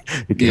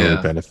 It can only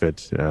Yeah,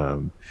 benefit.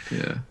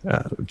 yeah.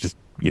 Just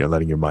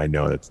letting your mind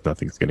know that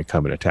nothing's going to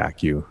come and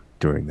attack you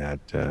during that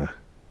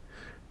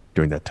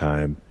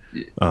time.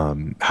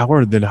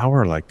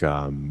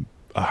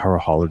 How are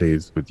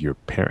holidays with your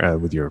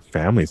with your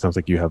family? It sounds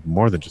like you have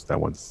more than just that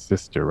one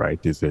sister, right?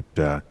 Is it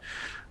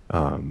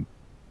um,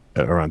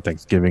 around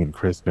Thanksgiving and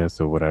Christmas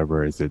or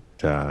whatever? Is it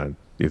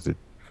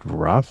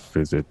rough?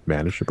 Is it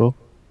manageable?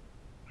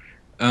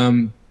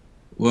 Um,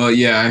 well,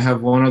 yeah, I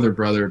have one other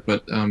brother,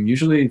 but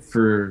usually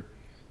for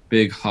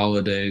big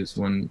holidays,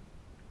 when,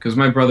 because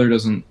my brother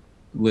doesn't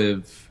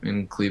live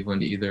in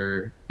Cleveland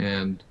either,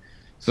 and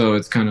so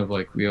it's kind of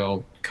like we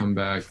all come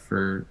back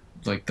for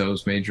like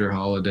those major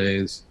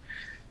holidays,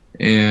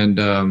 and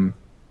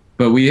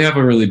but we have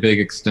a really big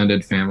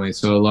extended family,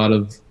 so a lot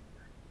of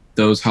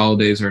those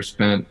holidays are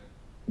spent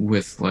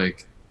with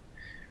like,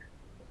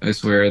 I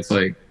swear it's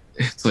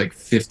like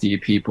 50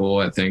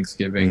 people at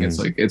Thanksgiving. It's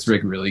Mm, like it's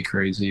like really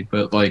crazy,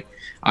 but like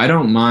I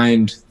don't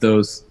mind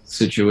those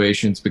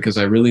situations because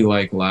I really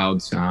like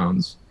loud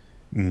sounds,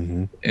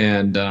 hmm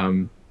and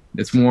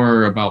it's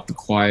more about the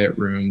quiet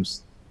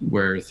rooms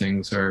where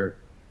things are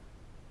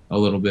a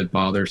little bit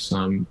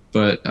bothersome.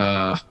 But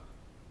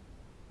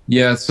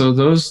yeah, so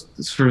those,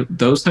 for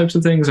those types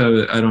of things,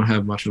 I don't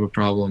have much of a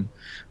problem,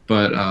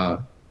 but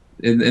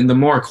in the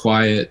more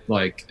quiet,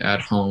 like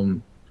at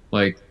home,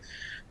 like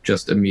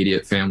just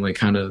immediate family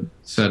kind of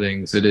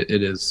settings, it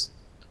is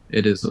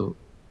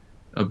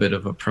a bit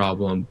of a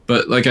problem.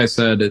 But like I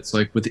said, it's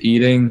like with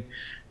eating,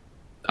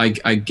 I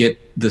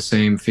get the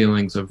same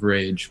feelings of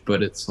rage,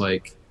 but it's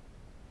like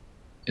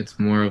it's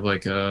more of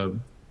like a,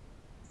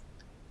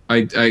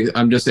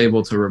 I'm just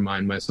able to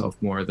remind myself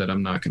more that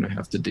I'm not going to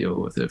have to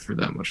deal with it for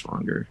that much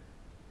longer.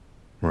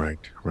 right,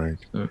 right.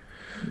 So,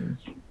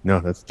 yeah. No,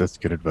 that's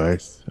good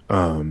advice.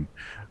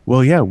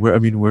 Well, yeah, we're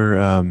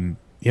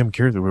yeah, I'm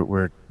curious.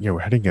 We're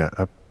heading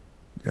up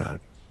uh,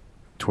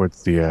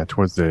 towards the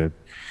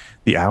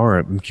hour.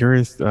 I'm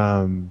curious.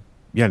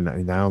 Yeah,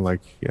 now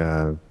like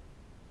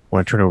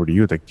want to turn over to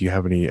you. Like, do you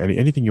have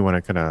anything you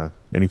want to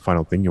any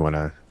final thing you want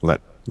to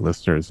let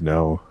listeners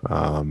know?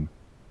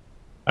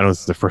 I know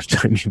this is the first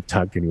time you've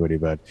talked to anybody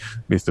about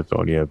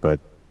misophonia, but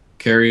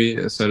Carry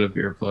a set of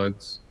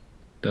earplugs,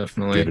 good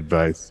definitely,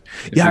 advice.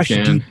 if Yeah, you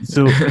actually, can.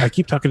 so I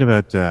keep talking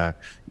about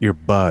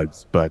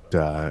earbuds, but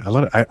a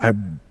lot of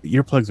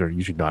earplugs are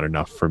usually not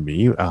enough for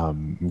me.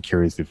 I'm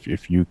curious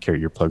if you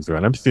carry earplugs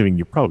around. I'm assuming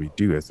you probably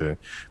do as a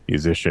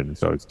musician.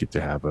 It's always good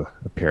to have a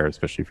pair,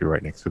 especially if you're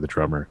right next to the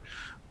drummer.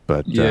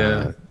 But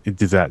Yeah,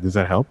 does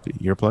that help?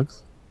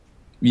 Earplugs?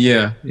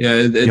 yeah,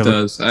 it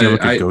does. Do you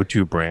have like a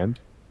go-to brand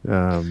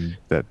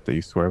that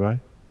you swear by?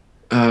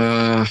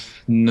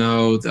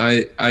 No,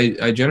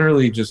 I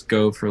generally just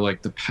go for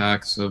like the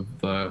packs of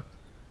the,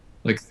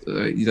 like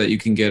that you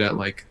can get at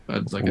like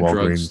a Walgreens or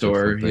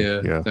drugstore, something.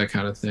 yeah, Yeah. that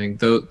kind of thing.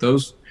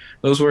 Those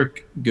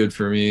work good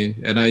for me,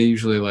 and I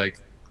usually like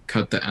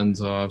cut the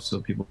ends off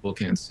so people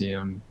can't see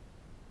them.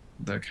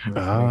 That kind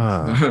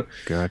of thing.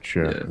 Gotcha.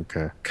 Yeah.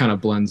 Okay. Kind of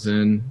blends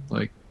in.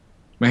 Like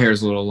my hair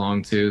is a little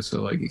long too,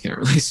 so like you can't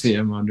really see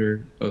them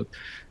under.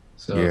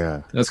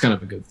 So that's kind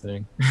of a good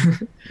thing.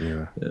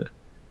 Yeah.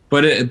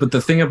 But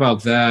the thing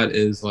about that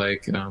is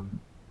like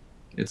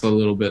it's a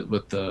little bit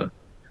with the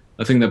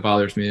thing that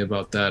bothers me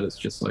about that is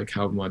just like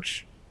how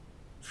much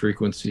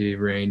frequency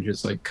range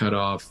is like cut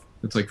off.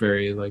 It's like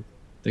very like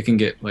they can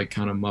get like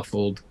kind of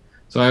muffled.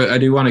 So I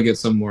do want to get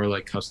some more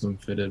like custom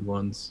fitted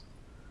ones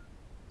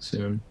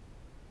soon.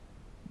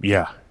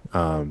 Yeah.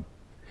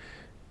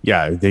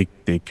 They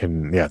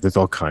can, there's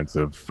all kinds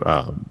of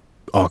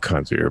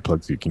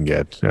earplugs you can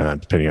get,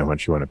 depending on how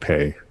much you want to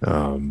pay,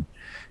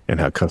 and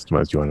how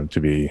customized you want them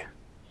to be.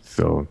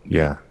 So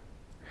yeah,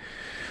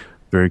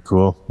 very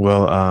cool.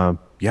 Well,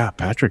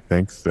 Patrick,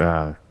 thanks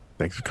for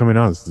coming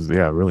on. This is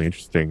really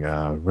interesting.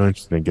 Really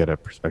interesting to get a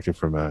perspective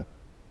from a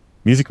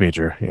music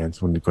major and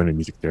someone going to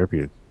music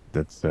therapy.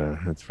 That's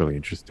really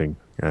interesting.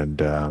 And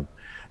I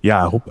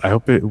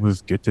hope it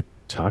was good to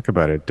talk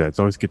about it. It's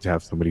always good to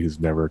have somebody who's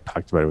never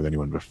talked about it with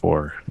anyone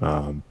before.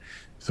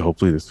 So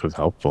hopefully this was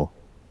helpful.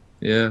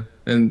 Yeah,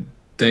 and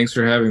thanks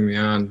for having me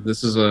on.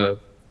 This is a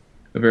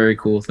very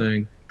cool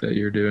thing that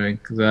you're doing,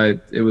 because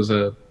it was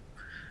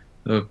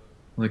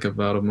like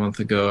about a month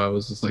ago, I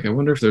was just like, I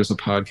wonder if there's a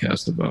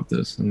podcast about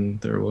this,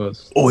 and there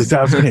was. Oh, is that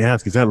I was going to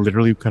ask? Is that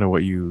literally kind of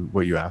what you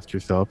asked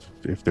yourself,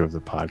 if there was a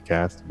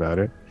podcast about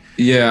it?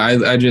 Yeah,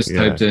 I just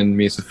typed in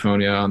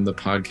Misophonia on the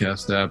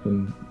podcast app,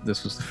 and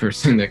this was the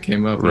first thing that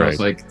came up. And I was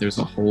like, there's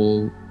a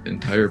whole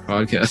entire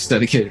podcast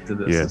dedicated to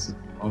this. Yeah. This is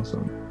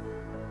awesome.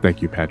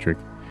 Thank you, Patrick.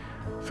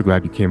 So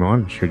glad you came on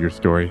and shared your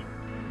story.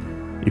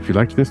 If you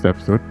liked this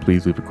episode,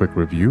 please leave a quick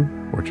review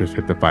or just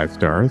hit the 5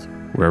 stars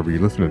wherever you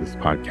listen to this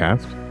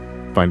podcast.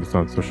 Find us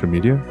on social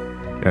media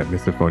at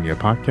Misophonia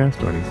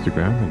Podcast on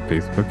Instagram and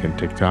Facebook and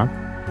TikTok,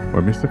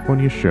 or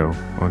Misophonia Show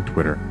on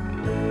Twitter.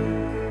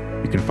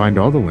 You can find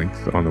all the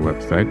links on the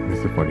website,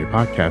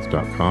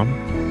 misophoniapodcast.com,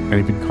 and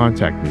you can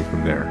contact me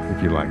from there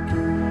if you like.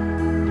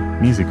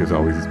 Music, as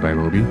always, is by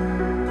Moby,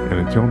 and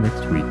until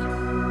next week,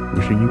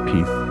 wishing you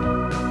peace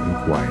and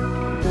quiet.